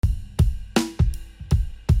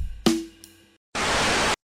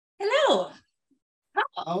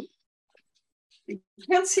Oh, you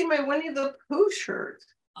can't see my Winnie the Pooh shirt.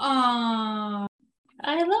 Oh,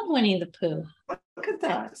 I love Winnie the Pooh. Look at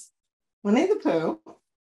that. Winnie the Pooh.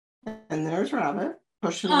 And there's Rabbit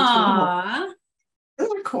pushing me through the hole. Aww,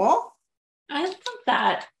 Isn't that cool? I love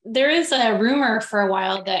that. There is a rumor for a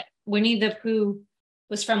while that Winnie the Pooh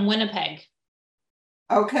was from Winnipeg.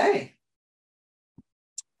 Okay.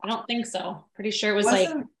 I don't think so. Pretty sure it was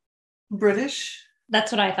Wasn't British?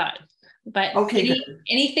 that's what I thought. But Okay,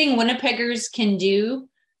 anything Winnipeggers can do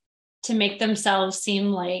to make themselves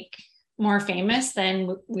seem like more famous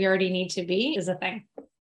than we already need to be is a thing.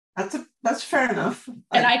 That's fair enough.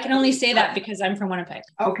 And I can only say that because I'm from Winnipeg.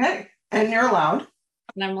 Okay. And you're allowed.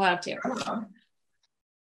 And I'm allowed to.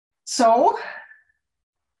 So,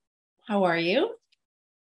 how are you?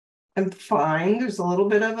 I'm fine. There's a little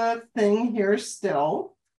bit of a thing here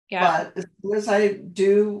still. Yeah. But as soon as I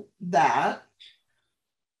do that,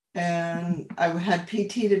 and I had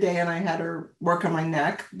PT today and I had her work on my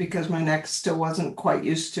neck because my neck still wasn't quite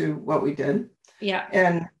used to what we did. Yeah.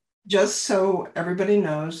 And just so everybody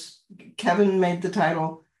knows, Kevin made the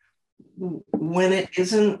title When It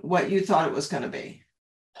Isn't What You Thought It Was going to Be.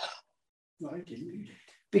 I didn't read it.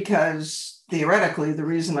 Because theoretically, the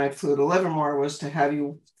reason I flew to Livermore was to have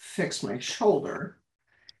you fix my shoulder.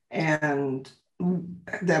 And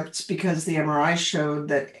that's because the MRI showed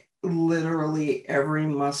that literally every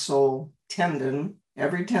muscle tendon,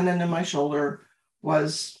 every tendon in my shoulder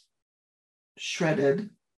was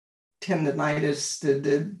shredded, Tendinosis.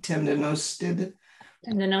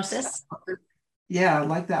 Yeah,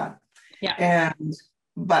 like that. Yeah. And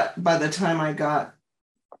but by the time I got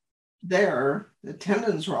there, the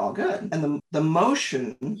tendons were all good. And the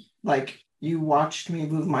motion, like you watched me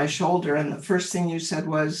move my shoulder, and the first thing you said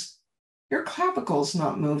was, your clavicle's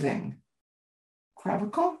not moving.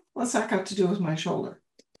 Clavicle? What's that got to do with my shoulder?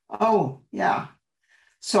 Oh, yeah.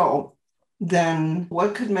 So then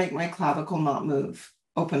what could make my clavicle not move?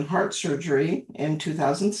 Open heart surgery in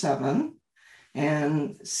 2007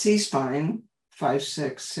 and C-spine 5,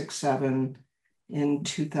 6, 6, 7 in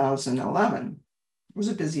 2011. It was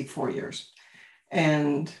a busy 4 years.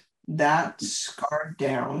 And that scarred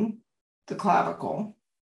down the clavicle.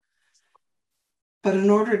 But in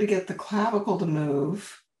order to get the clavicle to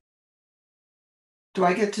move, do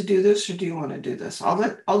I get to do this or do you want to do this?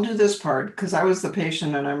 I'll do this part because I was the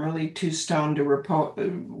patient and I'm really too stoned to report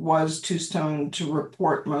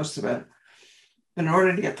most of it. But in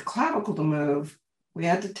order to get the clavicle to move, we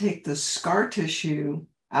had to take the scar tissue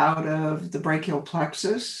out of the brachial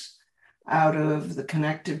plexus, out of the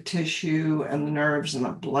connective tissue and the nerves and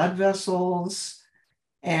the blood vessels,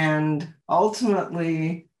 and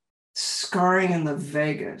ultimately scarring in the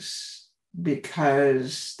vagus,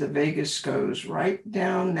 because the vagus goes right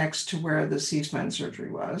down next to where the C-spine surgery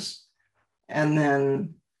was. And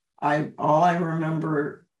then all I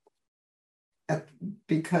remember,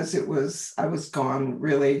 because I was gone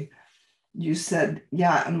really, you said,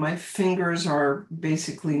 yeah, and my fingers are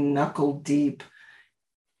basically knuckle deep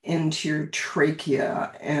into your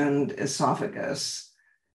trachea and esophagus.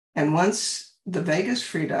 And once the vagus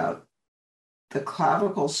freed up, the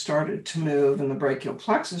clavicle started to move and the brachial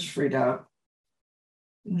plexus freed up,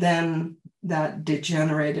 then that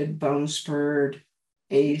degenerated bone spurred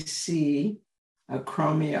AC,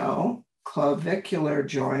 acromio, clavicular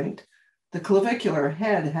joint. The clavicular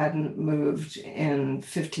head hadn't moved in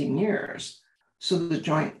 15 years. So the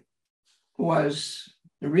joint was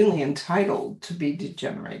really entitled to be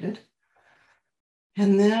degenerated.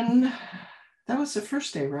 And then that was the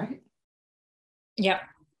first day, right? Yeah.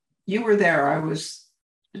 You were there. I was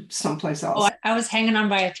someplace else. Oh, I was hanging on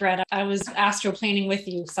by a thread. I was astroplaning with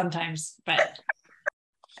you sometimes, but.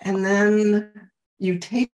 And then you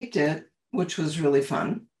taped it, which was really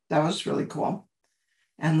fun. That was really cool.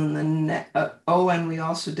 And then and we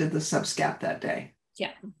also did the subscap that day.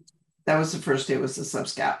 Yeah. That was the first day, was the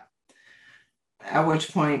subscap. At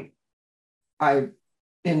which point I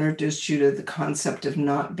introduced you to the concept of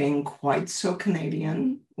not being quite so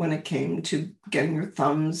Canadian when it came to getting your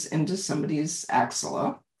thumbs into somebody's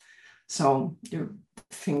axilla. So your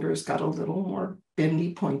fingers got a little more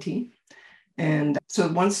bendy, pointy. And so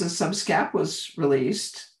once the subscap was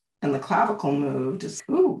released and the clavicle moved, it's,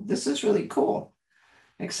 ooh, this is really cool.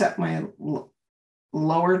 Except my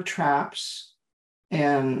lower traps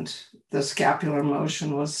and the scapular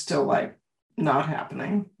motion was still like not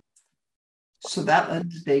happening. So that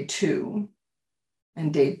led to day 2.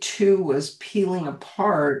 And day 2 was peeling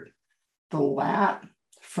apart the lat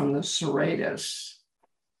from the serratus.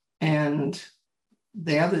 And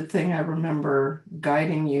the other thing I remember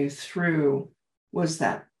guiding you through was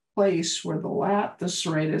that place where the lat, the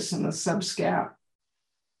serratus, and the subscap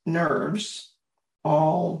nerves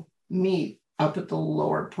all meet up at the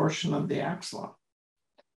lower portion of the axilla.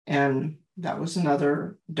 And that was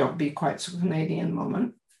another don't be quite so Canadian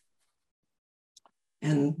moment.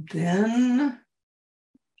 And then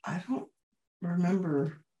I don't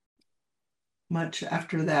remember much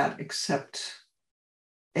after that except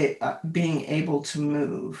being able to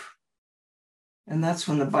move. And that's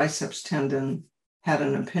when the biceps tendon had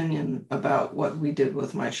an opinion about what we did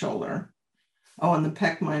with my shoulder. Oh, and the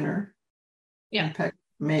pec minor and pec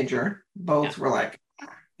major both were like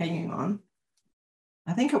hanging on.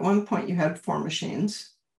 I think at one point you had 4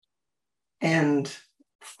 machines, and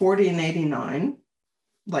 40 and 89,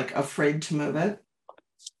 like afraid to move it.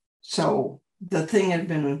 So the thing had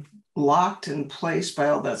been locked in place by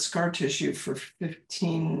all that scar tissue for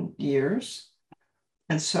 15 years.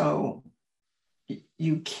 And so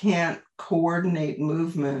you can't coordinate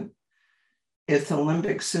movement if the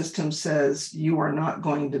limbic system says you are not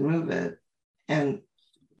going to move it. And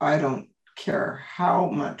I don't care how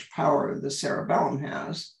much power the cerebellum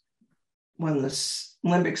has. When the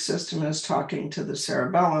limbic system is talking to the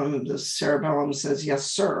cerebellum says, yes,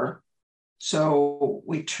 sir. So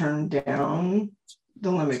we turn down the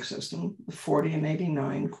limbic system, the 40 and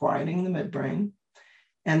 89, quieting the midbrain.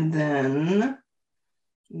 And then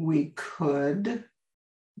we could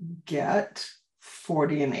get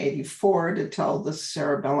 40 and 84 to tell the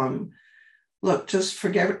cerebellum, look, just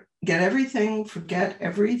forget everything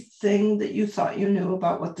that you thought you knew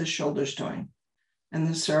about what the shoulder's doing. And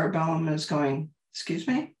the cerebellum is going, excuse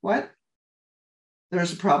me, what?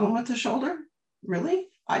 There's a problem with the shoulder? Really?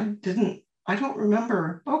 I don't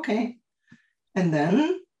remember. Okay. And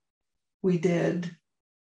then we did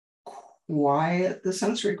quiet the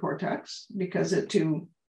sensory cortex because it too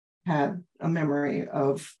had a memory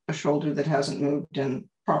of a shoulder that hasn't moved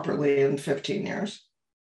properly in 15 years.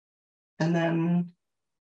 And then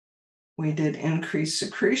we did increased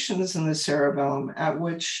secretions in the cerebellum, at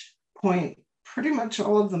which point pretty much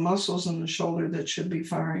all of the muscles in the shoulder that should be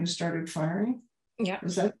firing started firing. Yeah.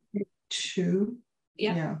 Was that 2?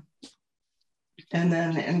 Yeah. And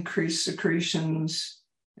then increased secretions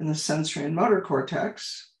in the sensory and motor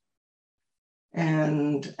cortex.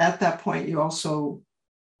 And at that point, you also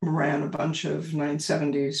ran a bunch of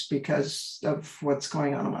 970s because of what's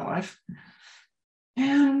going on in my life.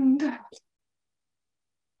 And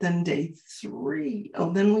then day 3,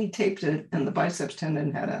 then we taped it, and the biceps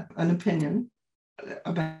tendon had an opinion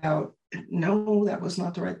about, no, that was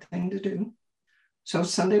not the right thing to do. So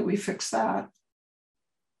Sunday we fixed that.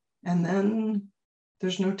 And then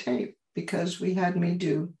there's no tape because we had me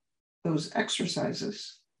do those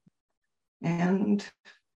exercises. And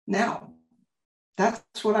now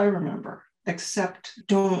that's what I remember, except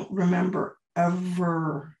don't remember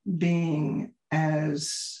ever being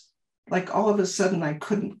as, like, all of a sudden I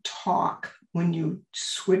couldn't talk when you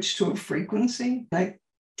switch to a frequency. I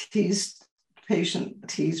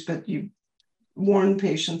but you warn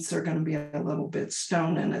patients they're going to be a little bit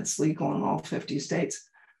stoned, and it's legal in all 50 states.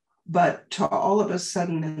 But to all of a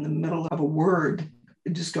sudden in the middle of a word,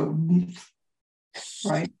 it just go,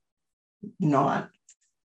 right? Not.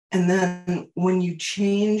 And then when you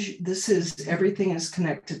change, everything is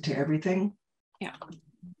connected to everything. Yeah.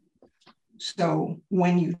 So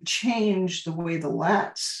when you change the way the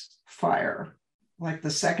lats fire, like the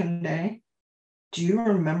second day, do you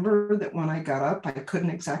remember that when I got up, I couldn't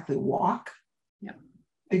exactly walk? Yeah.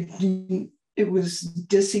 It was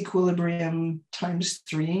disequilibrium times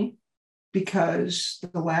 3 because the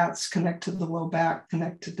lats connect to the low back,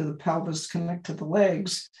 connected to the pelvis, connect to the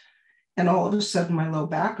legs. And all of a sudden, my low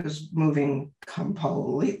back was moving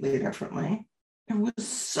completely differently. It was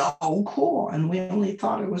so cool. And we only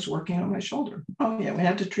thought it was working on my shoulder. Oh, yeah, we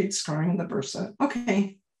had to treat scarring the bursa.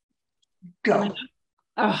 Okay, go.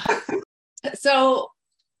 Oh. So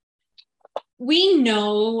we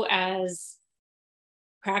know as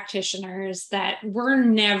practitioners that we're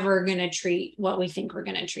never going to treat what we think we're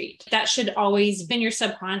going to treat. That should always be in your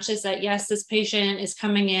subconscious that, yes, this patient is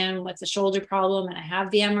coming in with a shoulder problem and I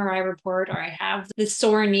have the MRI report, or I have the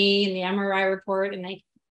sore knee and the MRI report, and I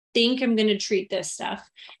think I'm going to treat this stuff.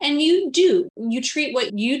 And you do. You treat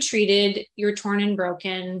what you treated your torn and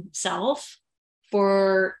broken self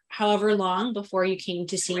for however long before you came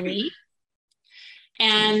to see me.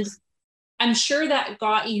 And I'm sure that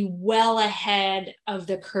got you well ahead of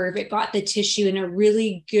the curve. It got the tissue in a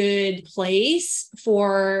really good place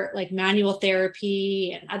for like manual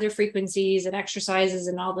therapy and other frequencies and exercises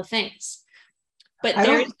and all the things. But I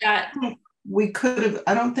don't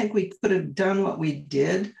think we could have done what we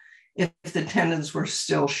did if the tendons were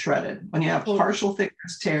still shredded. When you have partial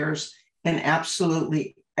thickness tears in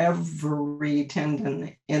absolutely every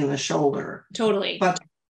tendon in the shoulder. Totally. But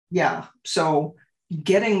yeah, so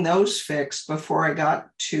getting those fixed before I got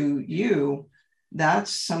to you,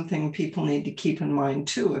 that's something people need to keep in mind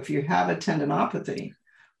too. If you have a tendinopathy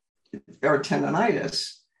or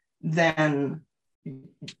tendonitis, then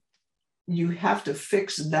you have to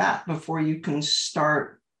fix that before you can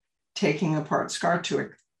start taking apart scar tissue,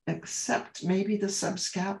 except maybe the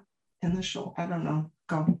subscap in the shoulder. I don't know.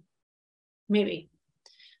 Go. Maybe.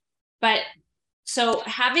 But so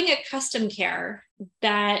having a custom care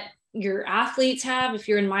that your athletes have, if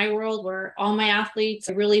you're in my world where all my athletes,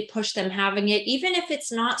 I really push them having it, even if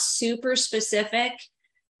it's not super specific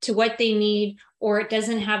to what they need, or it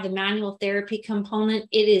doesn't have the manual therapy component,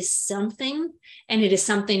 it is something, and it is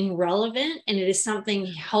something relevant, and it is something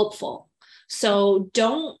helpful. So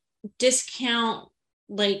don't discount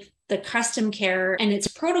like the custom care and its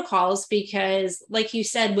protocols, because like you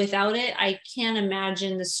said, without it, I can't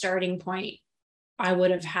imagine the starting point I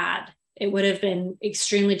would have had. It would have been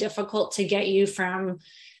extremely difficult to get you from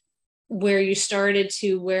where you started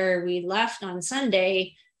to where we left on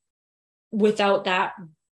Sunday without that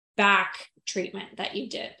back treatment that you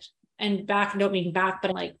did. And back, I don't mean back,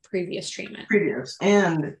 but like previous treatment. Previous.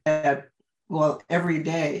 And every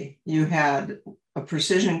day you had a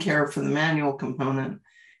precision care for the manual component,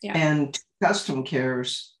 and custom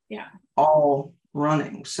cares, all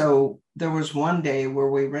running. So there was one day where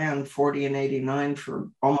we ran 40 and 89 for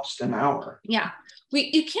almost an hour. Yeah.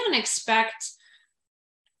 You can't expect,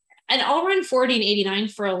 and I'll run 40 and 89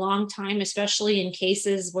 for a long time, especially in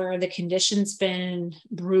cases where the condition's been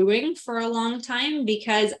brewing for a long time,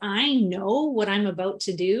 because I know what I'm about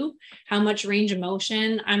to do, how much range of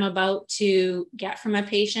motion I'm about to get from a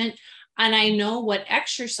patient. And I know what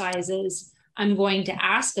exercises I'm going to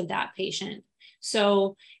ask of that patient.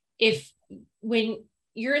 So when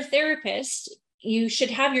you're a therapist, you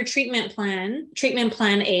should have your treatment plan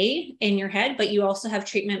A in your head, but you also have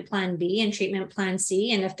treatment plan B and treatment plan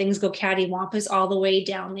C. And if things go cattywampus all the way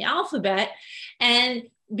down the alphabet, and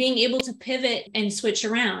being able to pivot and switch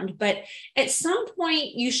around. But at some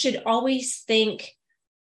point, you should always think,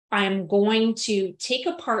 I'm going to take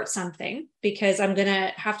apart something, because I'm going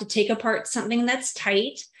to have to take apart something that's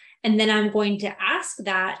tight. And then I'm going to ask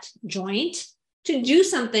that joint to do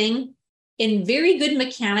something in very good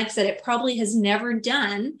mechanics that it probably has never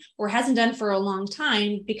done or hasn't done for a long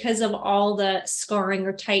time, because of all the scarring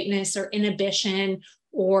or tightness or inhibition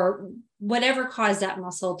or whatever caused that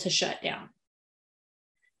muscle to shut down.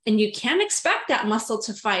 And you can't expect that muscle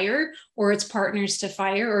to fire, or its partners to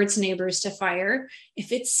fire, or its neighbors to fire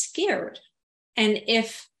if it's scared. And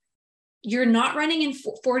if you're not running in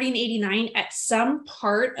 40 and 89 at some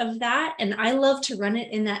part of that, and I love to run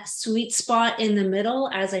it in that sweet spot in the middle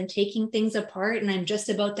as I'm taking things apart and I'm just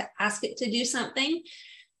about to ask it to do something,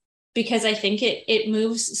 because I think it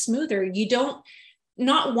moves smoother.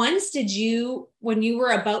 Not once did you, when you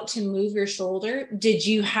were about to move your shoulder, did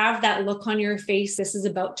you have that look on your face, this is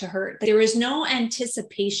about to hurt? There was no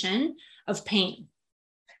anticipation of pain.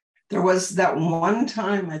 There was that one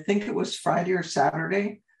time, I think it was Friday or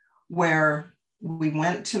Saturday, where we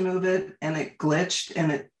went to move it and it glitched, and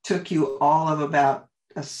it took you all of about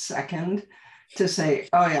a second to say,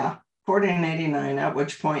 oh yeah, 40 and 89, at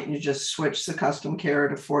which point you just switch the custom care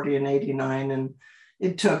to 40 and 89. And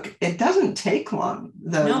it doesn't take long.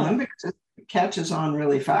 The limbic system catches on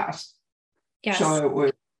really fast. Yes. So it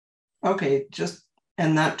was, okay,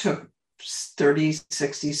 and that took 30,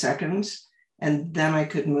 60 seconds. And then I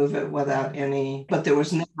could move it without but there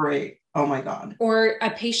was never oh my God. Or a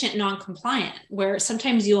patient non-compliant, where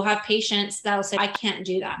sometimes you'll have patients that'll say, I can't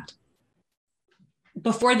do that,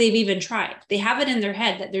 before they've even tried. They have it in their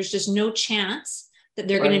head that there's just no chance that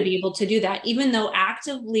they're going to be able to do that, even though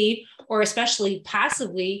actively or especially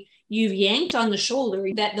passively, you've yanked on the shoulder,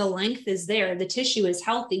 that the length is there, the tissue is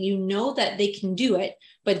healthy, you know that they can do it,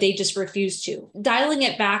 but they just refuse to. Dialing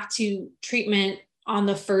it back to treatment on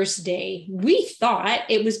the first day, we thought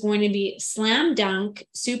it was going to be slam dunk,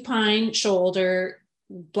 supine shoulder,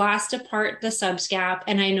 blast apart the subscap.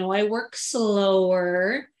 And I know I work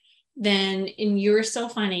slower than, and you're so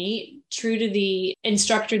funny, true to the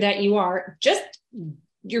instructor that you are,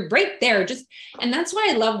 you're right there. And that's why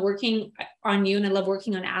I love working on you, and I love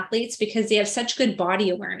working on athletes, because they have such good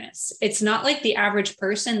body awareness. It's not like the average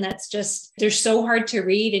person they're so hard to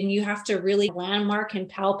read, and you have to really landmark and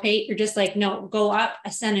palpate. You're just like, no, go up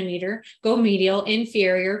a centimeter, go medial,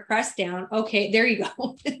 inferior, press down. Okay, there you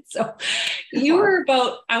go. So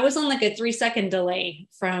I was on like a 3-second delay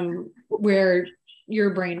from where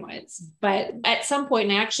your brain was. But at some point,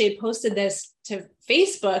 and I actually posted this to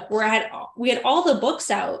Facebook, where we had all the books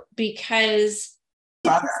out, because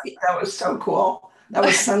That was so cool. That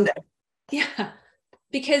was Sunday. Yeah.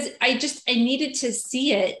 Because I needed to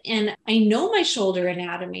see it, and I know my shoulder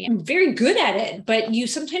anatomy. I'm very good at it, but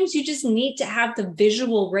sometimes you just need to have the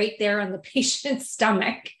visual right there on the patient's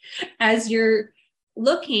stomach as you're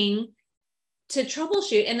looking to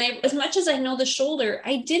troubleshoot. And as much as I know the shoulder,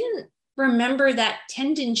 I didn't remember that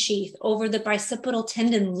tendon sheath over the bicipital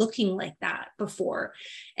tendon looking like that before.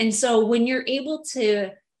 And so when you're able to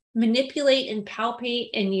manipulate and palpate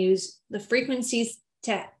and use the frequencies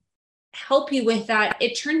to help you with that,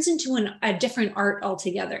 it turns into a different art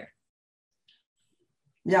altogether.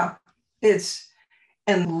 Yeah,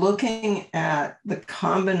 and looking at the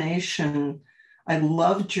combination, I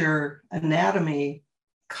loved your anatomy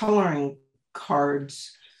coloring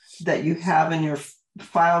cards that you have in your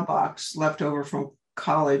file box left over from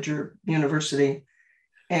college or university,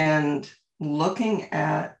 and looking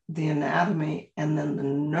at the anatomy and then the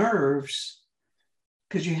nerves,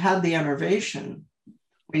 because you had the innervation.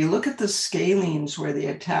 When you look at the scalenes where they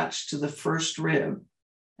attach to the first rib,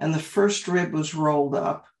 and the first rib was rolled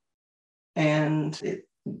up, and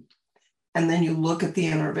then you look at the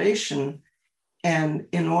innervation, and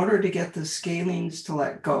in order to get the scalenes to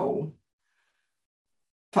let go,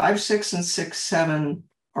 5, 6, and 6, 7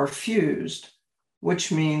 are fused,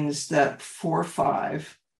 which means that 4,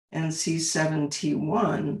 5 and C7,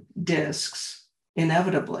 T1 discs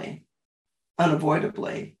inevitably,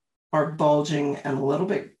 unavoidably, are bulging and a little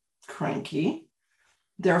bit cranky.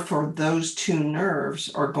 Therefore, those two nerves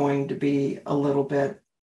are going to be a little bit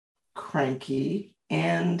cranky,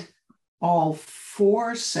 and all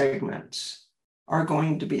 4 segments are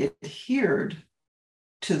going to be adhered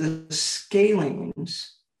to the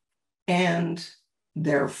scalenes, and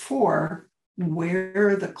therefore,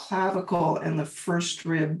 where the clavicle and the first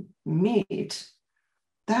rib meet,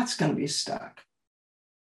 that's going to be stuck.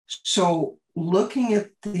 So looking at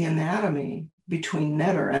the anatomy between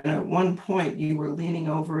Netter, and at one point you were leaning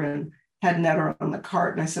over and had Netter on the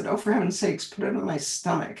cart, and I said, oh, for heaven's sakes, put it on my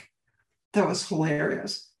stomach. That was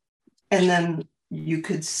hilarious. And then you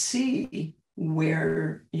could see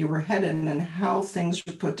where you were headed and how things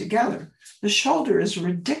were put together. The shoulder is a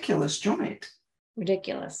ridiculous joint.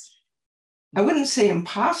 Ridiculous. I wouldn't say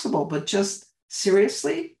impossible, but just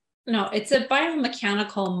seriously? No, it's a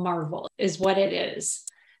biomechanical marvel is what it is.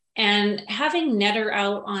 And having Netter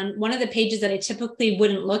out on one of the pages that I typically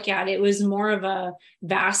wouldn't look at, it was more of a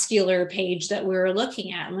vascular page that we were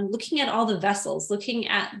looking at. I'm looking at all the vessels, looking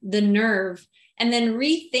at the nerve, and then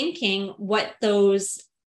rethinking what those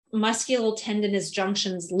musculotendinous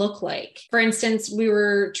junctions look like. For instance, we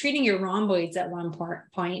were treating your rhomboids at one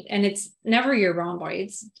point, and it's never your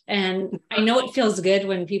rhomboids. And I know it feels good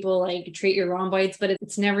when people like treat your rhomboids, but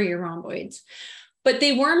it's never your rhomboids. But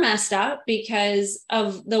they were messed up because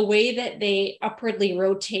of the way that they upwardly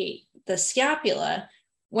rotate the scapula.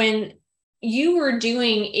 When you were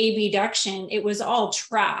doing abduction, it was all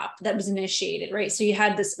trap that was initiated, right? So you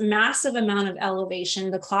had this massive amount of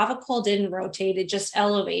elevation. The clavicle didn't rotate, it just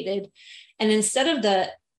elevated. And instead of the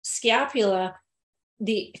scapula,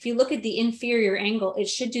 if you look at the inferior angle, it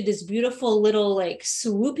should do this beautiful little like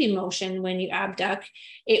swoopy motion when you abduct.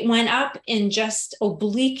 It went up in just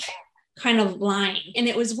oblique kind of line, and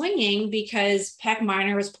it was winging because pec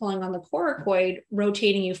minor was pulling on the coracoid,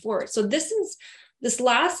 rotating you forward. So this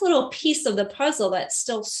last little piece of the puzzle that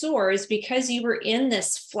still soars because you were in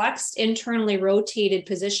this flexed, internally rotated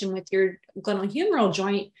position with your glenohumeral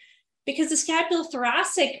joint, because the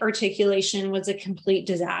scapulothoracic articulation was a complete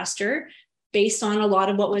disaster based on a lot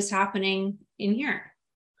of what was happening in here.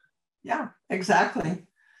 Yeah, exactly.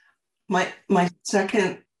 My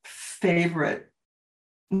second favorite,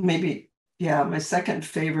 my second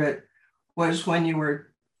favorite was when you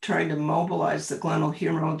were trying to mobilize the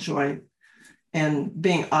glenohumeral joint, and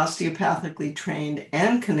being osteopathically trained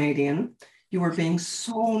and Canadian, you were being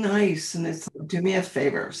so nice. And it's like, do me a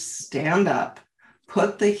favor, stand up,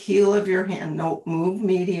 put the heel of your hand, move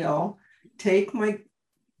medial, take my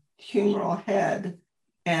humeral head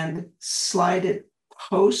and slide it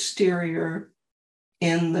posterior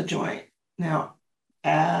in the joint. Now,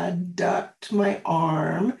 adduct my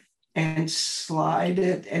arm and slide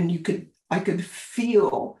it, and I could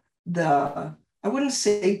feel I wouldn't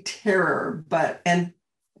say terror, and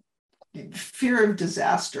fear of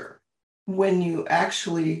disaster when you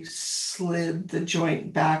actually slid the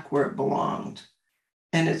joint back where it belonged.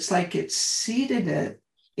 And it's like it seated it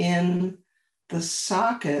in the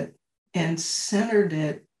socket and centered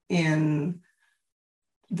it in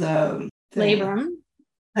the Labrum.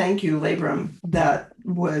 Thank you, labrum. That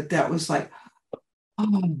was like,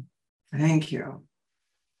 oh, thank you.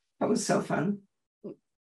 That was so fun.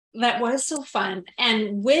 That was so fun.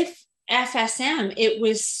 And with FSM, it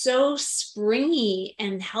was so springy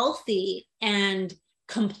and healthy and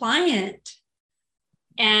compliant.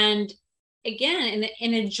 And again,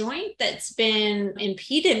 in a joint that's been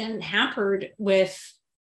impeded and hampered with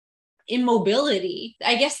immobility,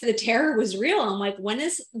 I guess the terror was real. I'm like, when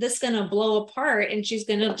is this going to blow apart and she's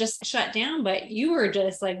going to just shut down? But you were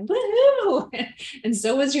just like, woohoo! And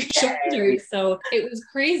so was your shoulder. So it was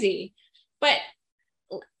crazy. But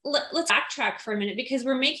let's backtrack for a minute, because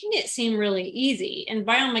we're making it seem really easy, and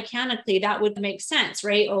biomechanically that would make sense,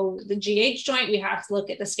 right? Oh, the GH joint, we have to look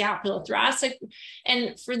at the scapulothoracic.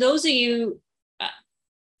 And for those of you,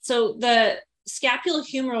 so the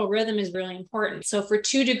scapulohumeral rhythm is really important. So for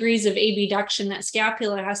 2 degrees of abduction, that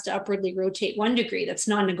scapula has to upwardly rotate 1 degree. That's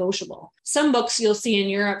non-negotiable. Some books you'll see in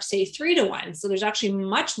Europe say 3 to 1. So there's actually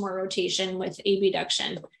much more rotation with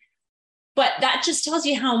abduction. But that just tells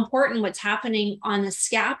you how important what's happening on the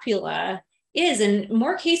scapula is. In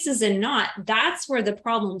more cases than not, that's where the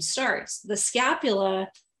problem starts. The scapula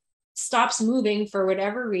stops moving for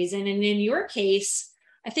whatever reason. And in your case,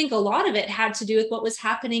 I think a lot of it had to do with what was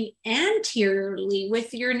happening anteriorly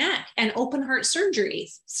with your neck and open heart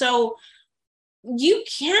surgeries. So you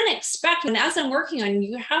can expect, and as I'm working on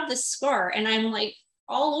you have this scar, and I'm like,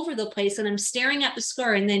 all over the place, and I'm staring at the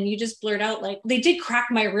scar, and then you just blurt out, like, they did crack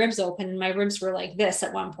my ribs open and my ribs were like this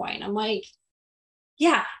at one point. I'm like,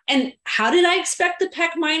 yeah. And how did I expect the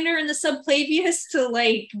pec minor and the subclavius to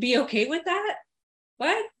like be okay with that?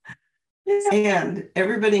 What? And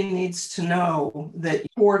everybody needs to know that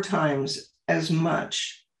 4 times as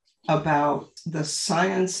much about the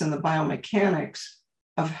science and the biomechanics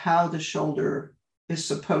of how the shoulder is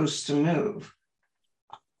supposed to move.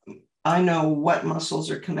 I know what muscles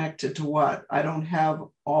are connected to what. I don't have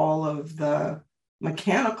all of the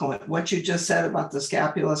mechanical, what you just said about the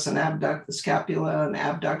scapulus and the scapula and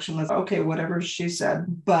abduction. Okay, whatever she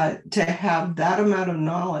said, but to have that amount of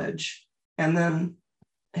knowledge and then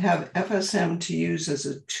have FSM to use as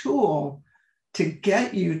a tool to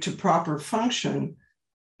get you to proper function.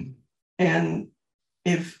 And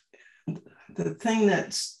if the thing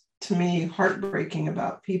that's to me heartbreaking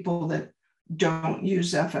about people that don't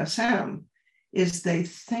use FSM is they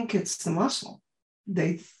think it's the muscle.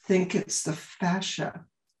 They think it's the fascia.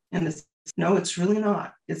 And it's really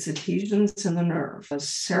not. It's adhesions in the nerve. The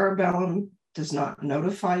cerebellum does not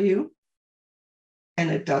notify you,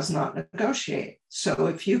 and it does not negotiate. So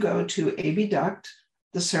if you go to abduct,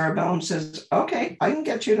 the cerebellum says, okay, I can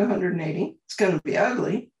get you to 180. It's going to be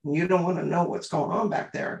ugly. You don't want to know what's going on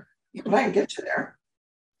back there, but I can get you there.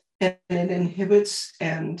 And it inhibits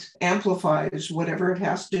and amplifies whatever it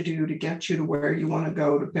has to do to get you to where you want to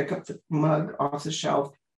go to pick up the mug off the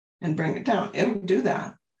shelf and bring it down. It'll do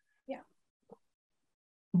that. Yeah.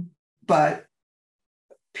 But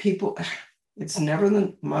people, it's never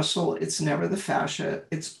the muscle, it's never the fascia,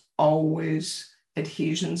 it's always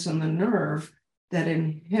adhesions in the nerve that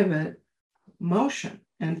inhibit motion.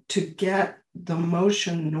 And to get the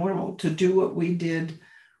motion normal, to do what we did,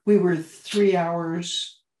 we were 3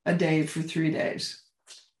 hours a day for 3 days.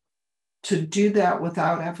 To do that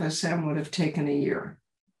without FSM would have taken a year,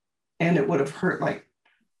 and it would have hurt like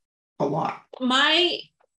a lot. My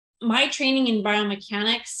training in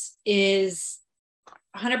biomechanics is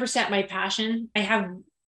 100% my passion.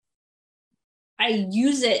 I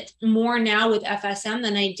use it more now with FSM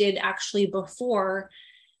than I did actually before,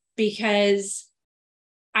 because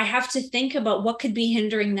I have to think about what could be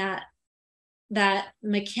hindering that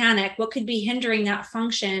mechanic, what could be hindering that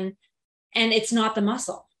function, and it's not the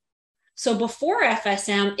muscle. So before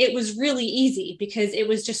FSM, it was really easy because it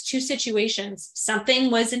was just 2 situations. Something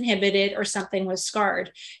was inhibited or something was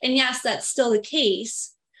scarred. And yes, that's still the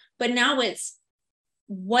case, but now it's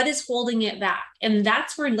what is holding it back. And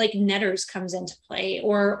that's where like Netters comes into play,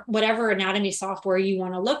 or whatever anatomy software you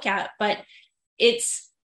want to look at. But it's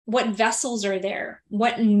what vessels are there,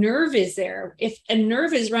 what nerve is there. If a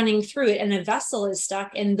nerve is running through it and a vessel is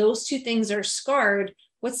stuck and those 2 things are scarred,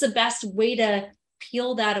 what's the best way to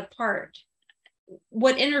peel that apart?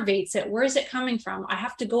 What innervates it? Where is it coming from? I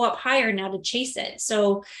have to go up higher now to chase it.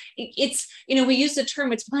 So it's, we use the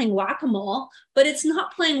term, it's playing whack-a-mole, but it's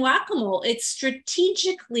not playing whack-a-mole. It's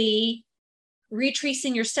strategically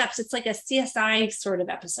retracing your steps. It's like a CSI sort of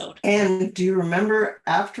episode. And do you remember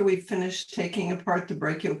after we finished taking apart the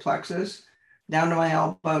brachial plexus, down to my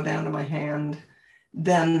elbow, down to my hand,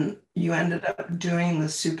 then you ended up doing the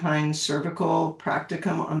supine cervical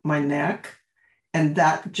practicum on my neck, and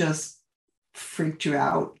that just freaked you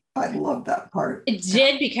out. I love that part. It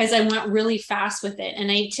did, because I went really fast with it. And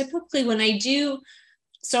I typically, when I do,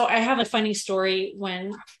 so I have a funny story.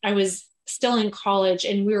 When I was still in college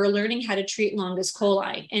and we were learning how to treat longus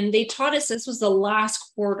coli. And they taught us this was the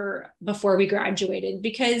last quarter before we graduated,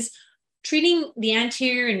 because treating the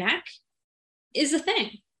anterior neck is a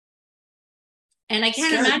thing. And I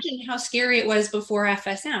can't imagine how scary it was before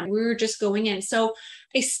FSM. We were just going in. So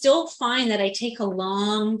I still find that I take a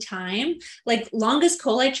long time. Like longus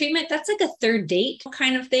coli treatment, that's like a third date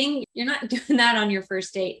kind of thing. You're not doing that on your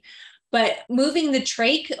first date. But moving the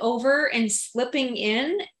trach over and slipping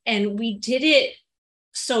in, and we did it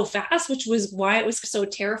so fast, which was why it was so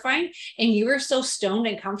terrifying. And you were so stoned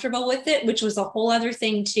and comfortable with it, which was a whole other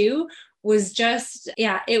thing too, was just,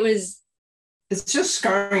 yeah, it's just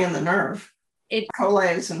scarring in the nerve.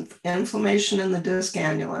 Coli is inflammation in the disc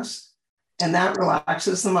annulus, and that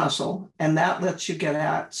relaxes the muscle, and that lets you get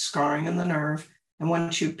at scarring in the nerve. And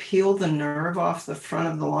once you peel the nerve off the front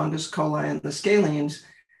of the longus coli and the scalenes,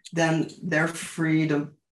 then they're free to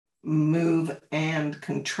move and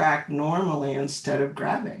contract normally instead of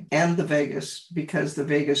grabbing. And the vagus, because the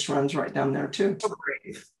vagus runs right down there too.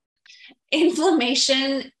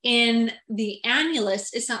 Inflammation in the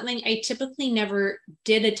annulus is something I typically never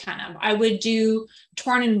did a ton of. I would do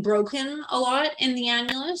torn and broken a lot in the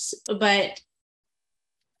annulus, but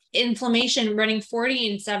inflammation running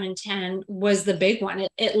 40 and 710 was the big one.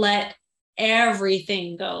 It let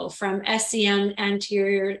everything go from SCM,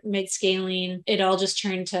 anterior, mid-scalene. It all just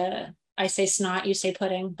turned to, I say snot, you say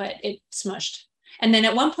pudding, but it smushed. And then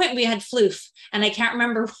at one point we had floof, and I can't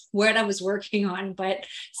remember what I was working on, but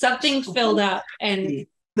something filled up. And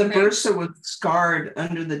the bursa was scarred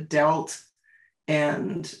under the delt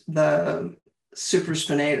and the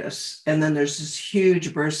supraspinatus. And then there's this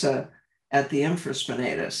huge bursa at the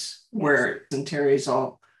infraspinatus where anteriors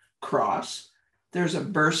all cross. There's a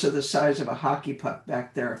bursa the size of a hockey puck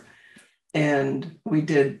back there. And we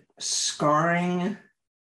did scarring.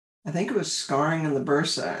 I think it was scarring in the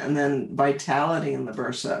bursa and then vitality in the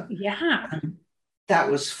bursa. Yeah.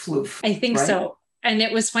 That was floof. I think so. And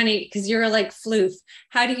it was funny because you're like floof.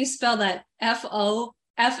 How do you spell that?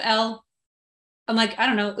 F-O-F-L. I'm like, I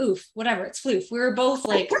don't know, oof, whatever. It's floof. We were both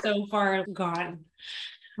like so far gone.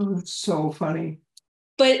 Oh, it's so funny.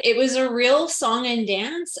 But it was a real song and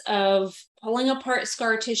dance of pulling apart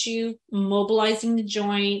scar tissue, mobilizing the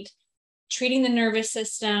joint, treating the nervous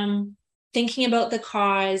system, thinking about the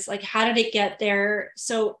cause, like how did it get there?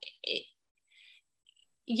 So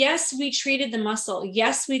yes, we treated the muscle.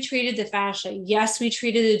 Yes, we treated the fascia. Yes, we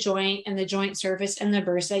treated the joint and the joint surface and the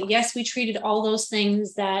bursa. Yes, we treated all those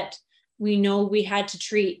things that we know we had to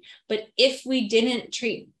treat. But if we didn't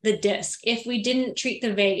treat the disc, if we didn't treat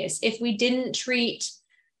the vagus, if we didn't treat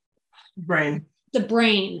the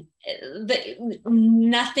brain,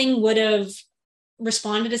 nothing would have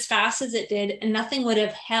responded as fast as it did, and nothing would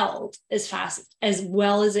have held as fast as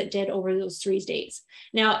well as it did over those 3 days.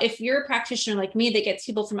 Now, if you're a practitioner like me that gets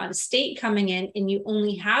people from out of state coming in and you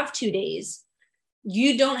only have 2 days,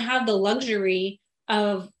 you don't have the luxury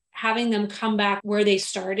of having them come back where they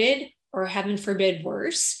started, or heaven forbid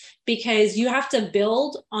worse, because you have to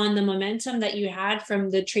build on the momentum that you had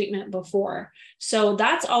from the treatment before. So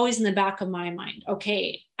that's always in the back of my mind.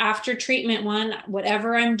 Okay, after treatment 1,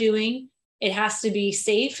 whatever I'm doing, it has to be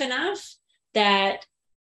safe enough that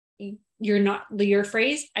you're not, your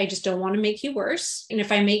phrase, I just don't want to make you worse. And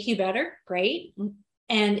if I make you better, great.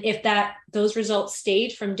 And if those results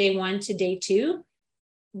stayed from day 1 to day 2,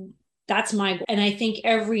 that's my goal. And I think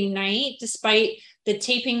every night, despite the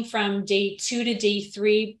taping from day 2 to day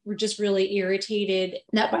 3, we're just really irritated,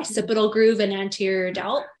 that bicipital groove and anterior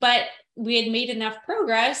delt, but we had made enough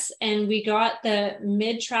progress and we got the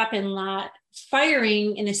mid trap and lat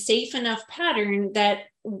firing in a safe enough pattern that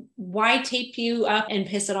why tape you up and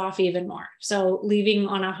piss it off even more? So leaving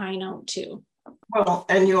on a high note too. Well,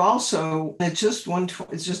 and you also, it's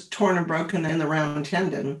just torn and broken in the round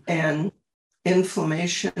tendon and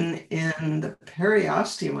inflammation in the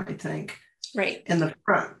periosteum, I think. Right. In the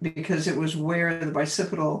front, because it was where the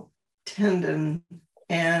bicipital tendon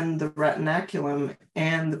and the retinaculum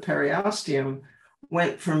and the periosteum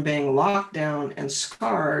went from being locked down and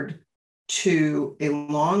scarred to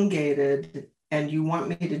elongated. And you want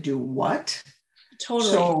me to do what?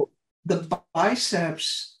 Totally. So the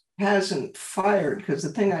biceps hasn't fired, because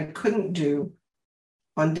the thing I couldn't do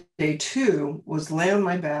on day 2 was lay on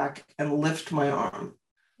my back and lift my arm.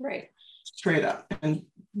 Right. Straight up, and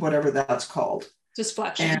whatever that's called. Just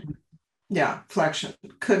flexion. And yeah, flexion.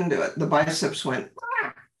 Couldn't do it. The biceps went.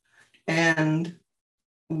 And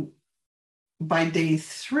by day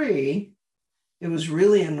 3, it was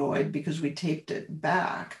really annoyed because we taped it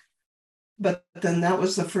back. But then that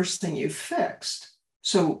was the first thing you fixed.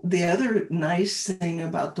 So the other nice thing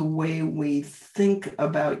about the way we think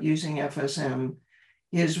about using FSM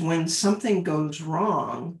is when something goes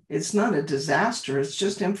wrong, it's not a disaster, it's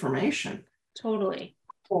just information. Totally.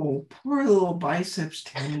 Oh, poor little biceps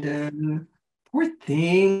tendon, poor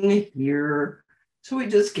thing here. So we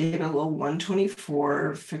just gave it a little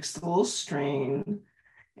 124, fixed the little strain,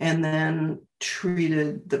 and then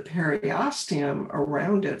treated the periosteum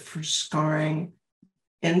around it for scarring,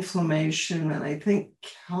 inflammation, and I think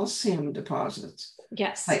calcium deposits.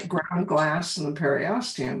 Yes. Like ground glass in the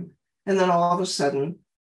periosteum. And then all of a sudden,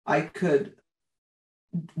 I could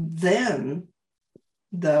then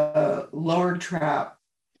the lower trap,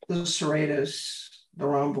 the serratus, the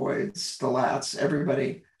rhomboids, the lats,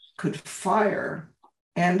 everybody could fire,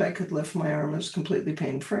 and I could lift my arm as completely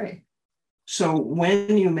pain-free. So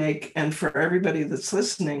when you make, and for everybody that's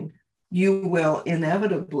listening, you will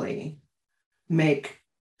inevitably make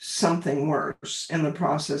something worse in the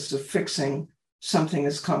process of fixing something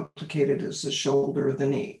as complicated as the shoulder or the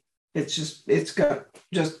knee. It's going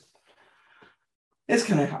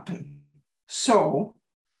to happen. So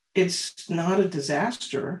it's not a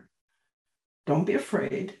disaster. Don't be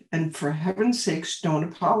afraid. And for heaven's sakes, don't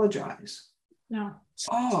apologize. No.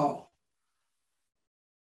 Oh,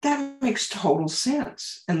 that makes total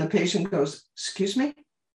sense. And the patient goes, excuse me?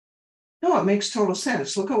 No, it makes total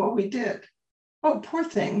sense. Look at what we did. Oh, poor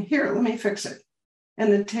thing. Here, let me fix it.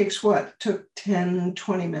 And it takes what? Took 10,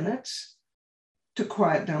 20 minutes to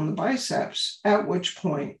quiet down the biceps, at which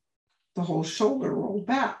point the whole shoulder rolled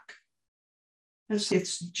back.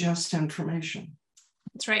 It's just information.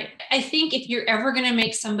 That's right. I think if you're ever going to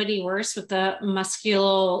make somebody worse with the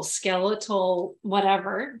musculoskeletal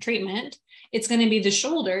whatever treatment, it's going to be the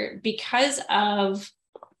shoulder because of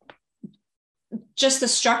just the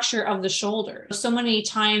structure of the shoulder. So many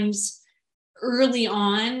times early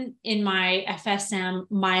on in my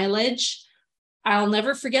FSM mileage, I'll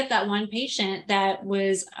never forget that one patient that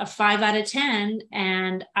was a 5 out of 10,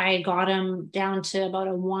 and I got him down to about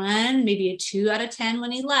a 1, maybe a 2 out of 10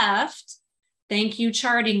 when he left. Thank you,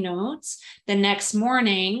 charting notes. The next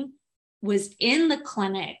morning was in the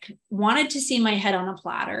clinic, wanted to see my head on a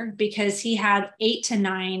platter because he had 8 to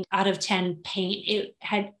 9 out of 10 pain. It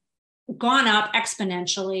had gone up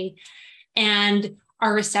exponentially. And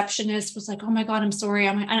our receptionist was like, oh my God, I'm sorry.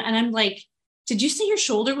 And I'm like, did you say your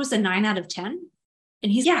shoulder was a 9 out of 10?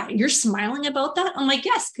 And he's, yeah, you're smiling about that? I'm like,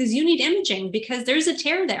 yes, because you need imaging because there's a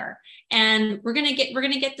tear there. And we're gonna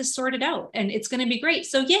get this sorted out and it's gonna be great.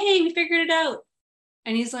 So yay, we figured it out.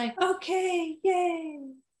 And he's like, okay, yay.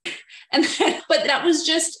 And then, but that was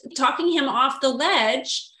just talking him off the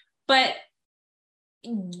ledge. But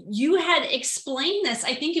you had explained this.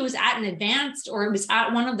 I think it was at an advanced or it was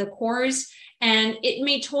at one of the cores. And it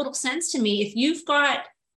made total sense to me. If you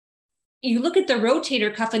look at the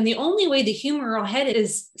rotator cuff, and the only way the humeral head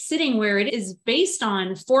is sitting where it is based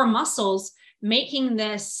on 4 muscles making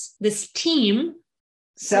this team.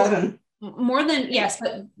 7. More than, yes,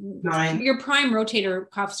 but 9. Your prime rotator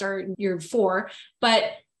cuffs are your 4. But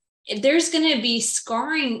there's going to be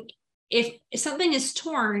scarring if something is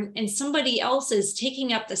torn and somebody else is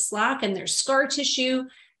taking up the slack and there's scar tissue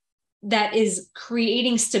that is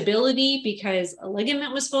creating stability because a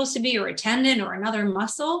ligament was supposed to be, or a tendon or another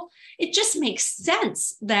muscle. It just makes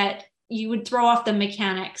sense that you would throw off the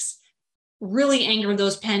mechanics, really anger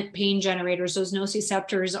those pain generators. Those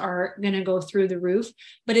nociceptors are going to go through the roof,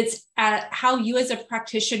 but it's how you as a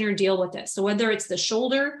practitioner deal with it. So whether it's the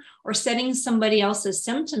shoulder or setting somebody else's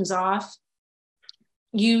symptoms off,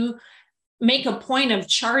 you make a point of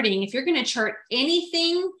charting. If you're going to chart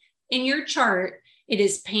anything in your chart, it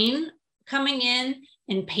is pain coming in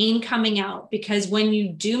and pain coming out, because when you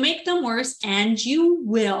do make them worse, and you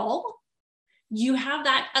will, you have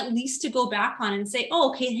that at least to go back on and say,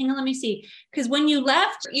 oh, okay, hang on, let me see. Because when you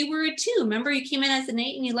left, you were a 2. Remember, you came in as an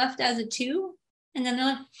 8 and you left as a 2. And then they're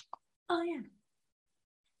like, oh, yeah.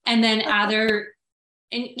 And then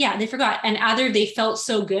they forgot. And either they felt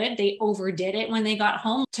so good, they overdid it when they got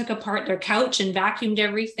home, took apart their couch and vacuumed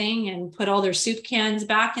everything and put all their soup cans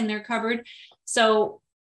back in their cupboard. So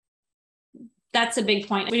that's a big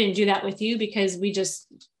point. We didn't do that with you because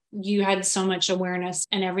you had so much awareness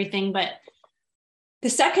and everything. But the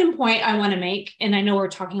second point I want to make, and I know we're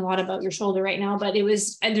talking a lot about your shoulder right now, but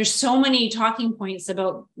there's so many talking points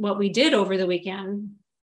about what we did over the weekend.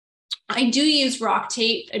 I do use rock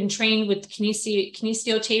tape and train with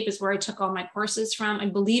kinesio tape is where I took all my courses from. I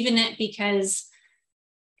believe in it because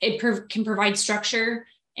it can provide structure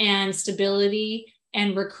and stability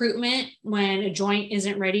and recruitment when a joint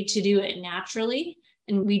isn't ready to do it naturally.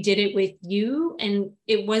 And we did it with you, and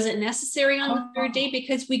it wasn't necessary on the third day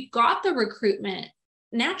because we got the recruitment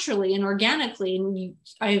naturally and organically. And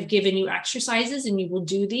I have given you exercises and you will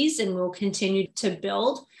do these and we'll continue to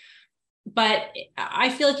build. But I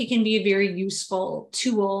feel like it can be a very useful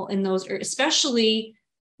tool in those, especially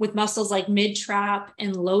with muscles like mid trap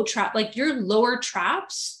and low trap. Like your lower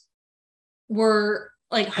traps were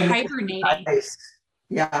like hibernating.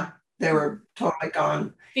 Yeah, they were totally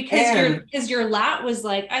gone. Because your lat was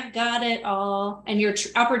like, I've got it all. And your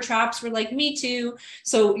upper traps were like, me too.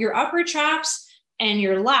 So your upper traps and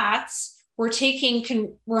your lats were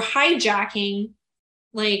hijacking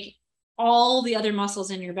like all the other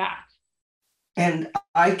muscles in your back. And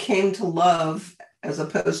I came to love, as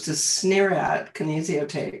opposed to sneer at, kinesio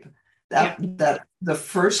tape. That the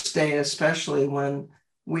first day, especially when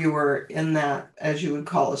we were in that, as you would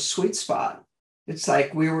call, a sweet spot. It's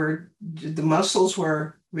like the muscles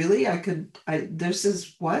were really, this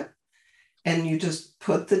is what? And you just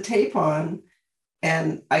put the tape on.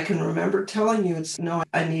 And I can remember telling you, no,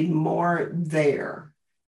 I need more there.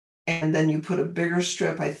 And then you put a bigger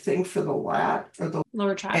strip, I think, for the lat or the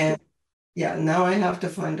lower trap. And yeah, now I have to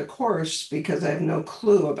find a course because I have no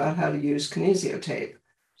clue about how to use kinesio tape.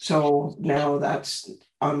 So now that's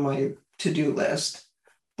on my to-do list.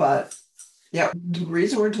 But yeah, the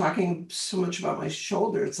reason we're talking so much about my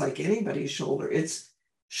shoulder, it's like anybody's shoulder.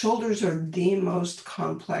 Shoulders are the most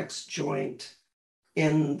complex joint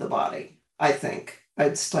in the body, I think.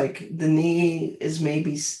 It's like the knee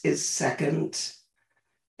is second.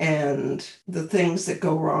 And the things that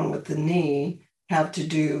go wrong with the knee have to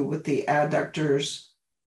do with the adductors,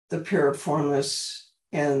 the piriformis,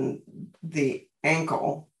 and the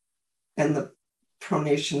ankle, and the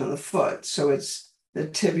pronation of the foot. So it's the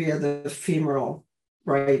tibia, the femoral,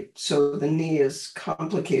 right? So the knee is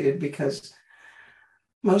complicated because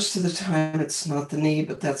most of the time it's not the knee,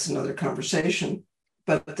 but that's another conversation.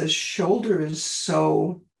 But the shoulder is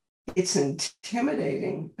it's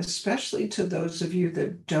intimidating, especially to those of you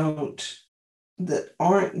that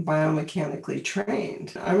aren't biomechanically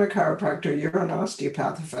trained. I'm a chiropractor, you're an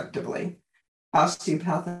osteopath, effectively.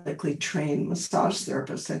 Osteopathically trained massage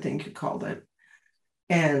therapist, I think you called it.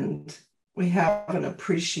 And we have an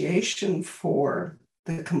appreciation for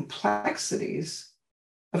the complexities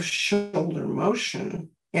of shoulder motion,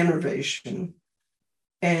 innervation.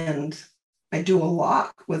 And I do a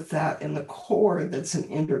lot with that in the core that's an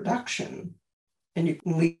introduction. And you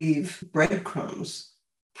can leave breadcrumbs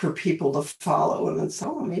for people to follow. And it's,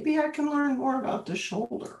 maybe I can learn more about the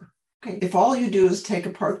shoulder. Okay. If all you do is take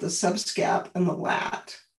apart the subscap and the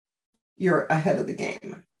lat, you're ahead of the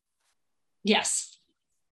game. Yes.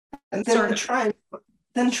 And then try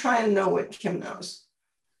and know what Kim knows.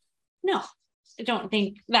 No, I don't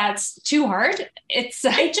think that's too hard. It's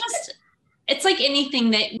like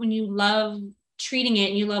anything that when you love treating it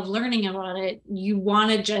and you love learning about it, you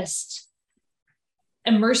want to just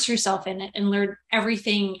immerse yourself in it and learn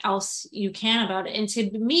everything else you can about it. And to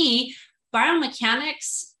me,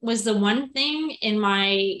 biomechanics was the one thing in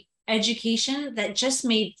my education that just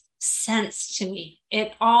made sense to me.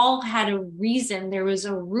 It all had a reason. There was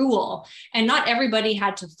a rule, and not everybody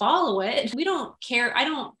had to follow it. We don't care. I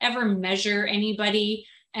don't ever measure anybody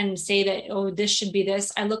and say that, oh, this should be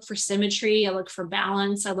this. I look for symmetry. I look for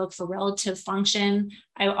balance. I look for relative function.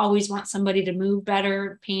 I always want somebody to move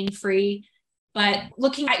better, pain-free. But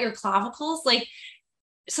looking at your clavicles, like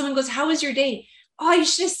someone goes, how was your day? Oh, you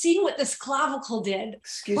should have seen what this clavicle did.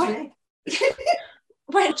 Excuse me?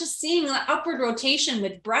 But just seeing the upward rotation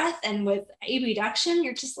with breath and with abduction,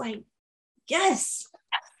 you're just like, yes.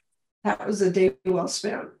 That was a day well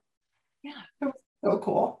spent. Yeah. So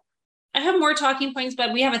cool. I have more talking points,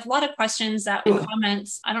 but we have a lot of questions and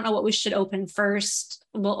comments. I don't know what we should open first.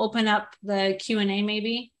 We'll open up the Q&A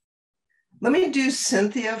maybe. Let me do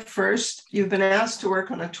Cynthia first. You've been asked to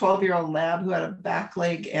work on a 12-year-old lab who had a back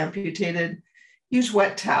leg amputated. Use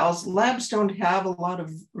wet towels. Labs don't have a lot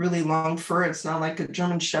of really long fur. It's not like a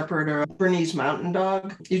German Shepherd or a Bernese Mountain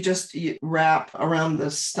Dog. You wrap around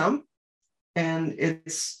the stump, and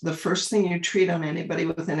it's the first thing you treat on anybody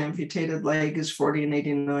with an amputated leg is 40 and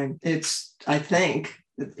 89. It's, I think,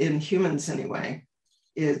 in humans anyway,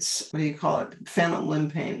 it's, what do you call it? Phantom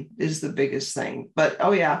limb pain is the biggest thing. But,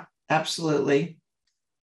 oh yeah, absolutely.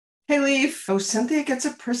 Hey, Leaf. Oh, Cynthia gets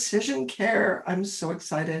a precision care. I'm so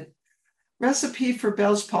excited. Recipe for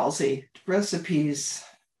Bell's palsy. Recipes.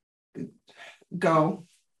 Go.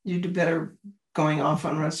 You do better going off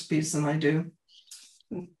on recipes than I do.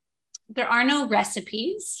 There are no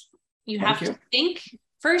recipes. You have to think,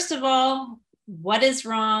 first of all, what is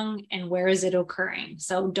wrong and where is it occurring?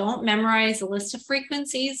 So don't memorize a list of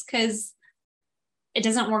frequencies because it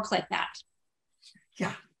doesn't work like that. Yeah.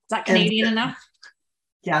 Is that Canadian enough?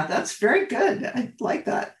 Yeah, that's very good. I like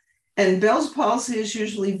that. And Bell's palsy is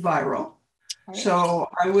usually viral. Right. So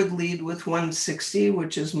I would lead with 160,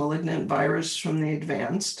 which is malignant virus from the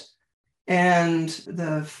advanced. And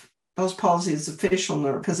the Bell's palsy is the facial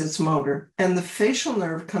nerve because it's motor. And the facial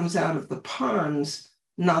nerve comes out of the pons,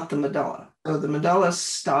 not the medulla. So the medulla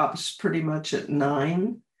stops pretty much at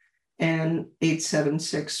 9, and 8, 7,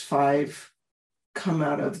 6, 5 come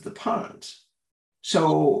out of the pons.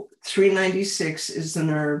 So 396 is the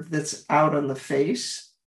nerve that's out on the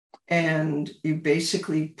face. And you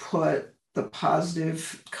basically put the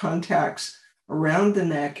positive contacts around the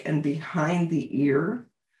neck and behind the ear,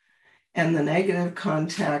 and the negative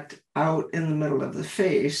contact out in the middle of the